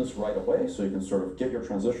can train on this right away, so you can sort of get your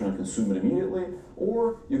transition and consume it immediately,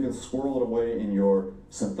 or you can squirrel it away in your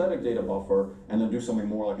synthetic data buffer and then do something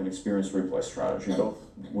more like an experience replay strategy. Both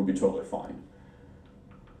would be totally fine.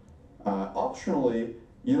 Optionally,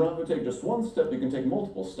 you don't have to take just one step, you can take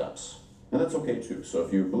multiple steps. And that's okay too. So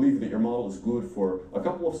if you believe that your model is good for a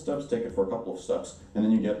couple of steps, take it for a couple of steps, and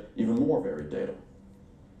then you get even more varied data.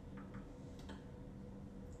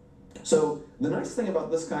 So the nice thing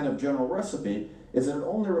about this kind of general recipe is that it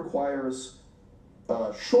only requires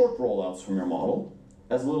short rollouts from your model,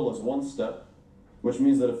 as little as one step, which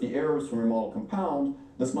means that if the errors from your model compound,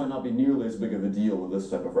 this might not be nearly as big of a deal with this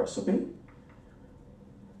type of recipe.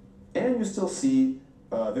 And you still see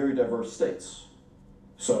very diverse states.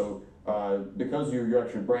 So because you're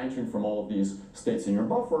actually branching from all of these states in your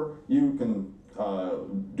buffer, you can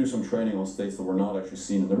do some training on states that were not actually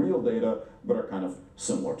seen in the real data, but are kind of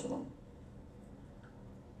similar to them.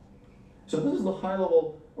 So this is the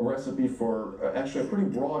high-level recipe for actually a pretty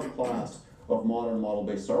broad class of modern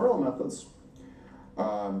model-based RL methods.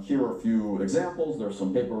 Here are a few examples. There's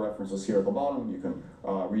some paper references here at the bottom. You can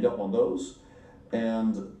read up on those.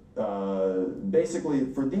 And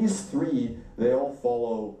basically, for these three, they all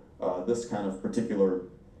follow this kind of particular,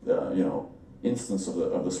 instance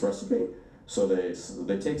of this recipe. So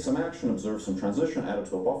they take some action, observe some transition, add it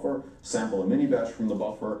to a buffer, sample a mini batch from the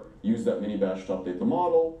buffer, use that mini batch to update the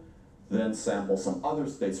model, then sample some other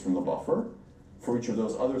states from the buffer. For each of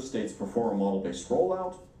those other states, perform a model-based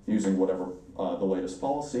rollout using whatever the latest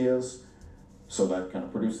policy is. So that kind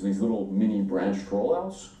of produces these little mini branched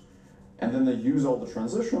rollouts. And then they use all the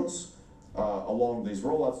transitions along these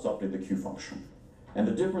rollouts to update the queue function. And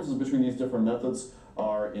the differences between these different methods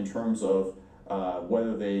are in terms of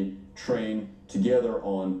whether they train together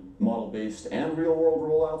on model-based and real-world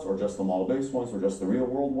rollouts, or just the model-based ones, or just the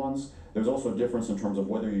real-world ones. There's also a difference in terms of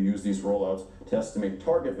whether you use these rollouts to estimate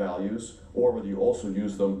target values, or whether you also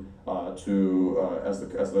use them as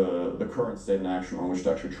the current state in action on which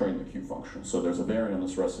to actually train the queue function. So there's a variant on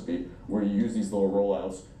this recipe where you use these little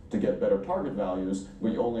rollouts to get better target values,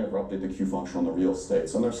 but you only ever update the queue function on the real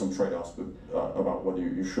states. And there's some trade-offs about whether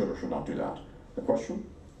you should or should not do that. A question?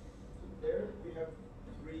 There we have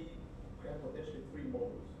potentially three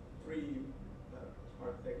models, three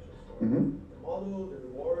architectures for the model, the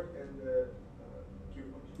reward, and the queue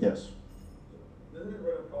function. Yes. So doesn't it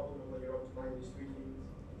run a problem when you're optimizing these three things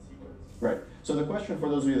in sequence? Right. So the question for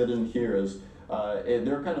those of you that didn't hear is,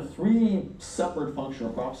 there are kind of three separate function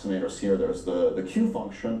approximators here. There's the queue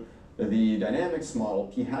function, the dynamics model,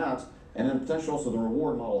 p hat, and then potentially also the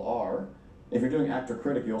reward model, r. If you're doing actor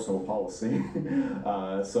critic, you also have a policy.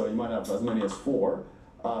 So you might have as many as 4.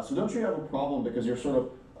 So don't you have a problem because you're sort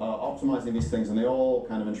of optimizing these things and they all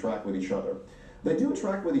kind of interact with each other. They do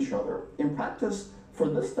interact with each other. In practice, for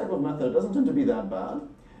this type of method, it doesn't tend to be that bad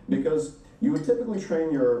because you would typically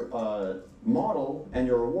train your model and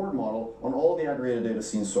your reward model on all the aggregated data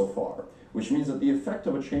seen so far, which means that the effect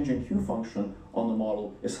of a changing queue function on the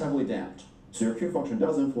model is heavily damped. So your queue function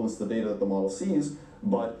does influence the data that the model sees,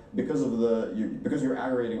 but because you're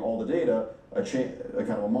aggregating all the data, a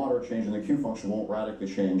kind of a moderate change in the queue function won't radically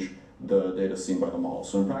change the data seen by the model.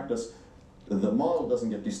 So in practice, the model doesn't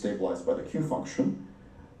get destabilized by the queue function.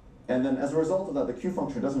 And then as a result of that, the queue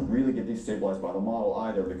function doesn't really get destabilized by the model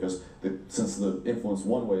either, because since the influence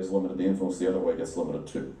one way is limited, the influence the other way gets limited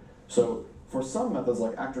too. So for some methods,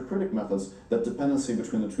 like actor-critic methods, that dependency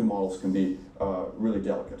between the two models can be really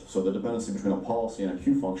delicate. So the dependency between a policy and a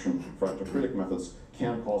queue function for actor-critic methods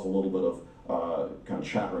can cause a little bit of kind of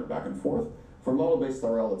chattering back and forth. For model-based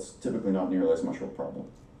RL, it's typically not nearly as much of a problem.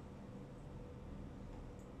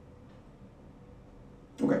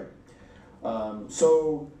 Okay,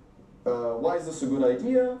 why is this a good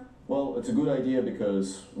idea? Well, it's a good idea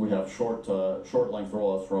because we have short length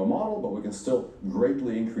rollouts for a model, but we can still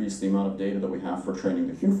greatly increase the amount of data that we have for training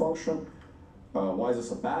the queue function. Why is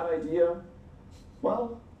this a bad idea?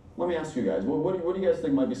 Well, let me ask you guys, what do you guys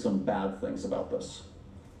think might be some bad things about this?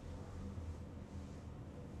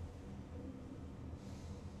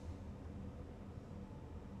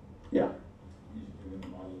 Yeah.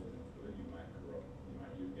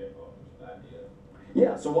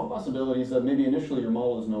 Yeah, so one possibility is that maybe initially your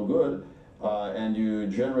model is no good, and you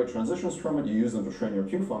generate transitions from it, you use them to train your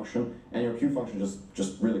queue function, and your queue function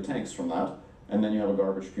just really tanks from that, and then you have a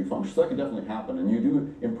garbage queue function. So that could definitely happen, and you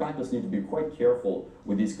do, in practice, need to be quite careful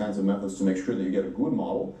with these kinds of methods to make sure that you get a good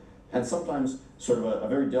model. And sometimes sort of a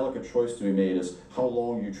very delicate choice to be made is how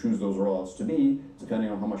long you choose those rollouts to be, depending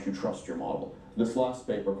on how much you trust your model. This last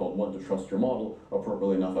paper called When to Trust Your Model,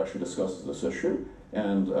 appropriately enough, actually discusses this issue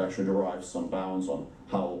and actually derives some bounds on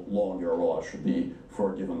how long your rollout should be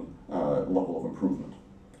for a given level of improvement.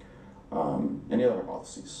 Any other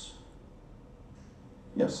hypotheses?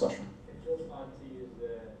 Yes, Sasha? It feels odd to use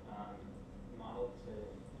the model to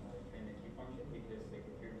train the queue function because like,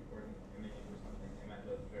 if you're recording images or something, it might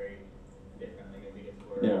look very different, like a big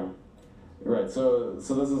explorer. Yeah. Right, so this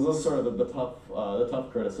is sort of the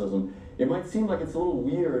tough criticism. It might seem like it's a little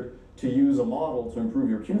weird to use a model to improve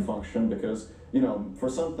your queue function because, for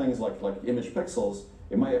some things like image pixels,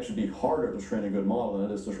 it might actually be harder to train a good model than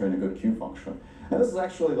it is to train a good queue function. And this is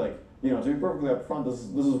actually to be perfectly upfront,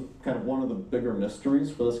 this is kind of one of the bigger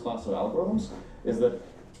mysteries for this class of algorithms, is that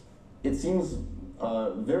it seems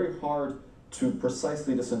very hard to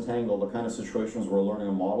precisely disentangle the kind of situations where learning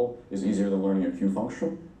a model is easier than learning a queue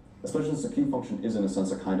function. Especially since the queue function is, in a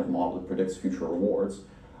sense, a kind of model that predicts future rewards.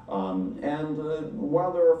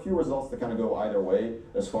 While there are a few results that kind of go either way,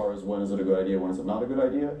 as far as when is it a good idea, when is it not a good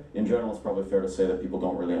idea, in general, it's probably fair to say that people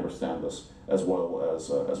don't really understand this as well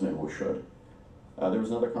as maybe we should. There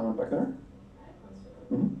was another comment back there? I have a question.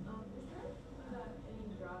 Mm-hmm. Is there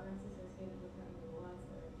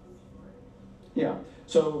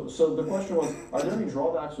So the question was, are there any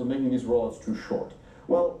drawbacks with making these rollouts too short?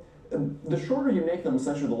 Well, the shorter you make them,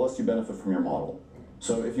 essentially, the less you benefit from your model.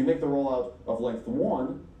 So if you make the rollout of length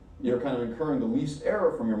 1, you're kind of incurring the least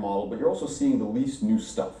error from your model, but you're also seeing the least new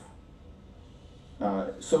stuff.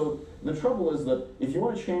 So the trouble is that if you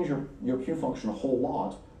want to change your Q function a whole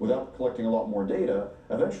lot without collecting a lot more data,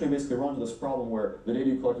 eventually you basically run into this problem where the data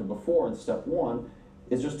you collected before in step 1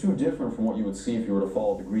 is just too different from what you would see if you were to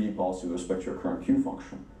follow the greedy policy with respect to your current Q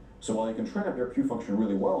function. So while you can train up your Q function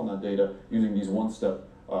really well on that data using these one-step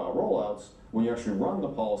rollouts, when you actually run the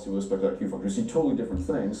policy with respect to that Q function, you see totally different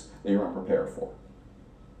things that you're unprepared for.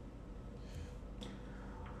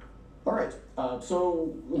 All right,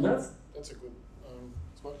 so that's a good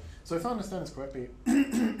spot. So if I understand this correctly,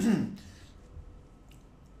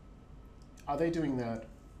 are they doing that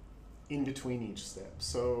in between each step?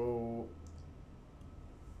 So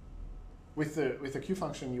with the Q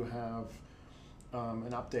function, you have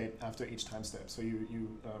an update after each time step. So you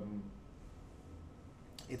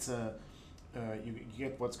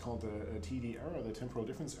get what's called a TD error, the temporal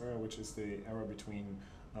difference error, which is the error between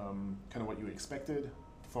kind of what you expected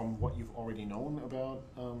from what you've already known about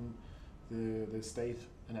the state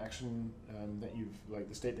and action that you've, like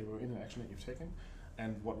the state that we're in and action that you've taken,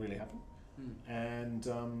 and what really happened. And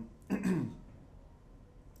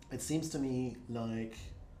it seems to me like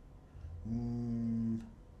in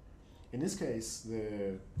this case,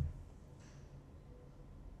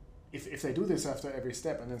 if they do this after every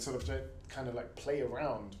step and then sort of kind of like play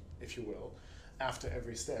around, if you will, after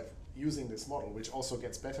every step using this model, which also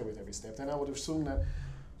gets better with every step, then I would assume that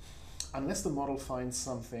unless the model finds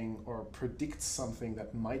something or predicts something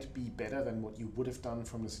that might be better than what you would have done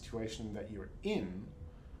from the situation that you're in,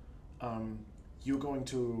 you're going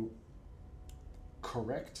to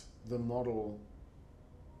correct the model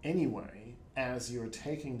anyway as you're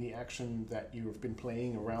taking the action that you've been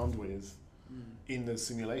playing around with in the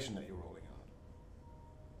simulation that you're rolling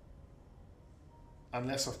out.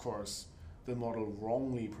 Unless, of course, the model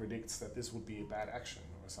wrongly predicts that this would be a bad action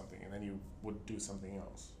or something, and then you would do something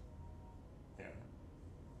else. Yeah.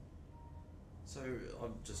 So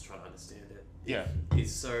I'm just trying to understand it. Yeah.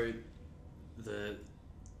 So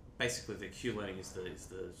basically the Q learning is the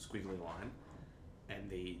squiggly line, and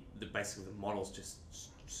the basically the model's just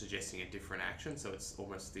suggesting a different action, so it's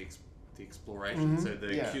almost the exploration. So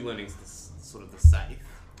the Q learning is sort of the safe.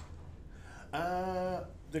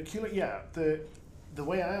 The Q, the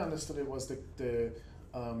way I understood it was the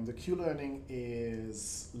Q learning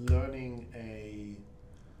is learning a.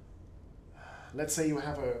 Let's say you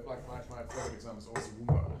have my perfect example is always a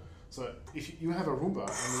Roomba. So if you have a Roomba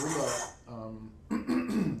and the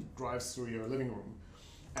Roomba drives through your living room,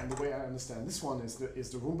 and the way I understand this one is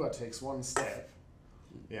the Roomba takes one step,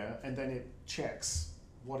 and then it checks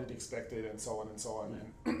what it expected and so on,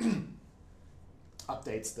 and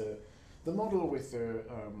updates the model with the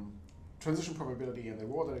transition probability and the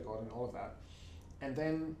reward that it got and all of that. And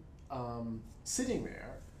then sitting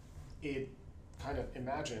there, it kind of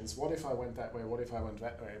imagines, what if I went that way, what if I went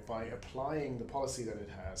that way, by applying the policy that it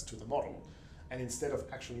has to the model. And instead of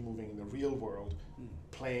actually moving in the real world,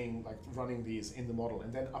 playing, like running these in the model,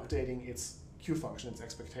 and then updating its Q function, its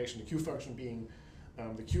expectation, the Q function being,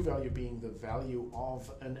 the Q value being the value of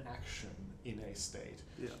an action in a state.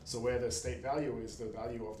 So where the state value is the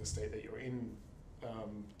value of the state that you're in,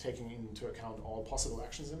 taking into account all possible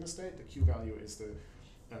actions in the state, the Q value is the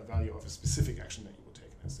value of a specific action that you would take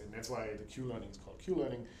in a state. And that's why the Q learning is called Q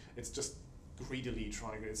learning. It's just greedily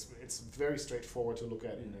trying, it's very straightforward to look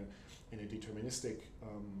at in a deterministic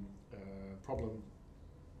problem.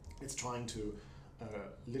 It's trying to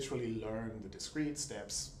literally learn the discrete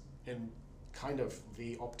steps in kind of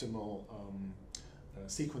the optimal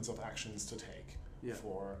sequence of actions to take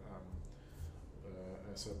for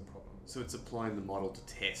a certain problem. So it's applying the model to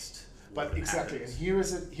test. But exactly, happens.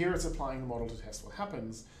 And here it's applying the model to test what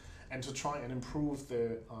happens, and to try and improve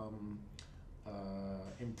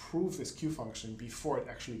this Q function before it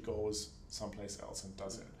actually goes someplace else and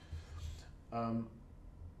does it.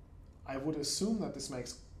 I would assume that this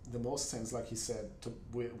makes the most sense, like he said,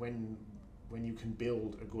 when you can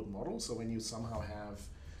build a good model. So when you somehow have,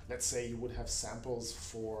 let's say you would have samples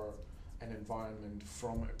for an environment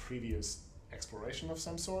from a previous exploration of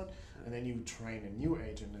some sort, and then you train a new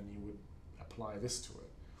agent and you would apply this to it.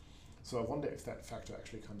 So I wonder if that factor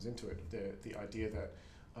actually comes into it, the idea that,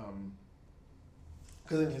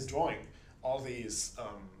 because in his drawing, all these,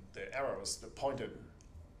 the arrows that pointed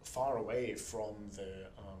far away from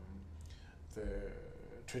the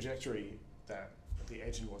trajectory that the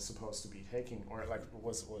agent was supposed to be taking, or like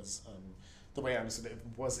was the way I understood it,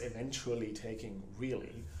 was eventually taking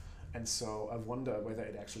really, And so I wonder whether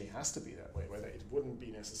it actually has to be that way, whether it wouldn't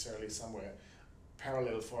be necessarily somewhere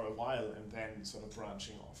parallel for a while and then sort of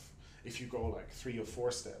branching off. If you go like 3 or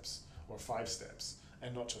 4 steps or 5 steps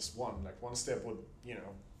and not just one, like one step would, you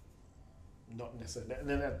know, not necessarily, and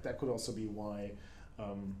then that could also be why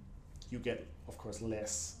you get, of course,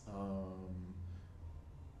 less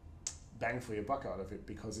bang for your buck out of it,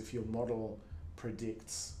 because if your model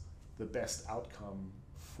predicts the best outcome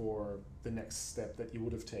for the next step that you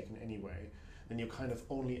would have taken anyway, then you're kind of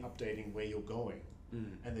only updating where you're going,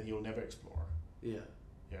 and then you'll never explore. Yeah.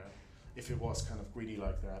 Yeah. If it was kind of greedy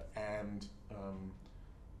like that, and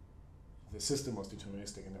the system was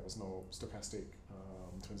deterministic and there was no stochastic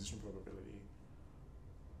transition probability.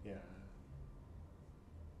 Yeah.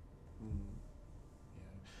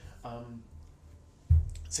 Yeah.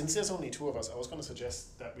 Since there's only 2 of us, I was going to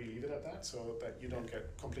suggest that we leave it at that, so that you don't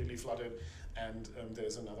get completely flooded, and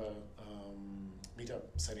there's another meetup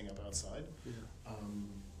setting up outside. Yeah.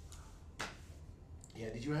 Yeah.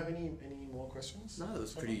 Did you have any more questions? No, it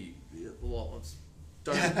was pretty. Well,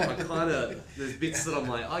 I kind of, there's bits that I'm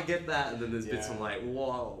like, I get that, and then there's bits I'm like,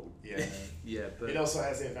 whoa. Yeah. Yeah, but it also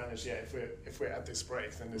has the advantage. Yeah, if we're at this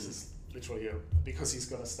break, then this is literally because he's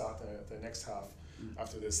going to start the next half.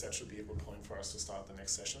 After this, that should be a good point for us to start the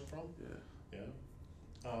next session from. Yeah.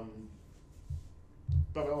 Yeah.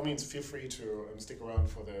 But by all means, feel free to stick around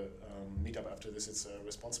for the meetup after this. It's a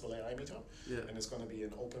responsible AI meetup, and it's going to be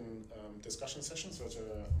an open discussion session. So it's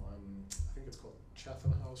I think it's called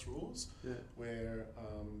Chatham House Rules, where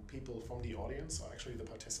people from the audience are actually the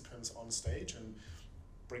participants on stage and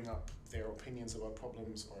bring up their opinions about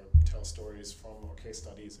problems or tell stories from, or case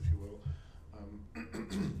studies, if you will,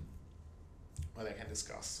 where they can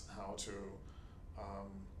discuss how to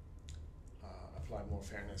apply more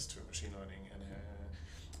fairness to machine learning. And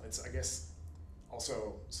it's, I guess,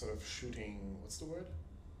 also sort of shooting, what's the word?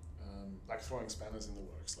 Like throwing spanners in the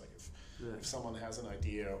works. Like if someone has an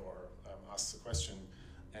idea or asks a question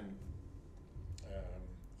and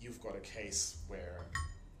you've got a case where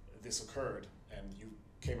this occurred and you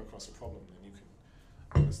came across a problem, then you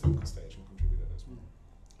can step on stage and contribute it as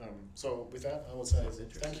well. So with that, I will say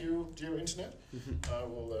thank you, dear internet.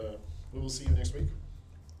 We will see you next week.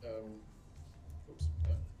 Oops.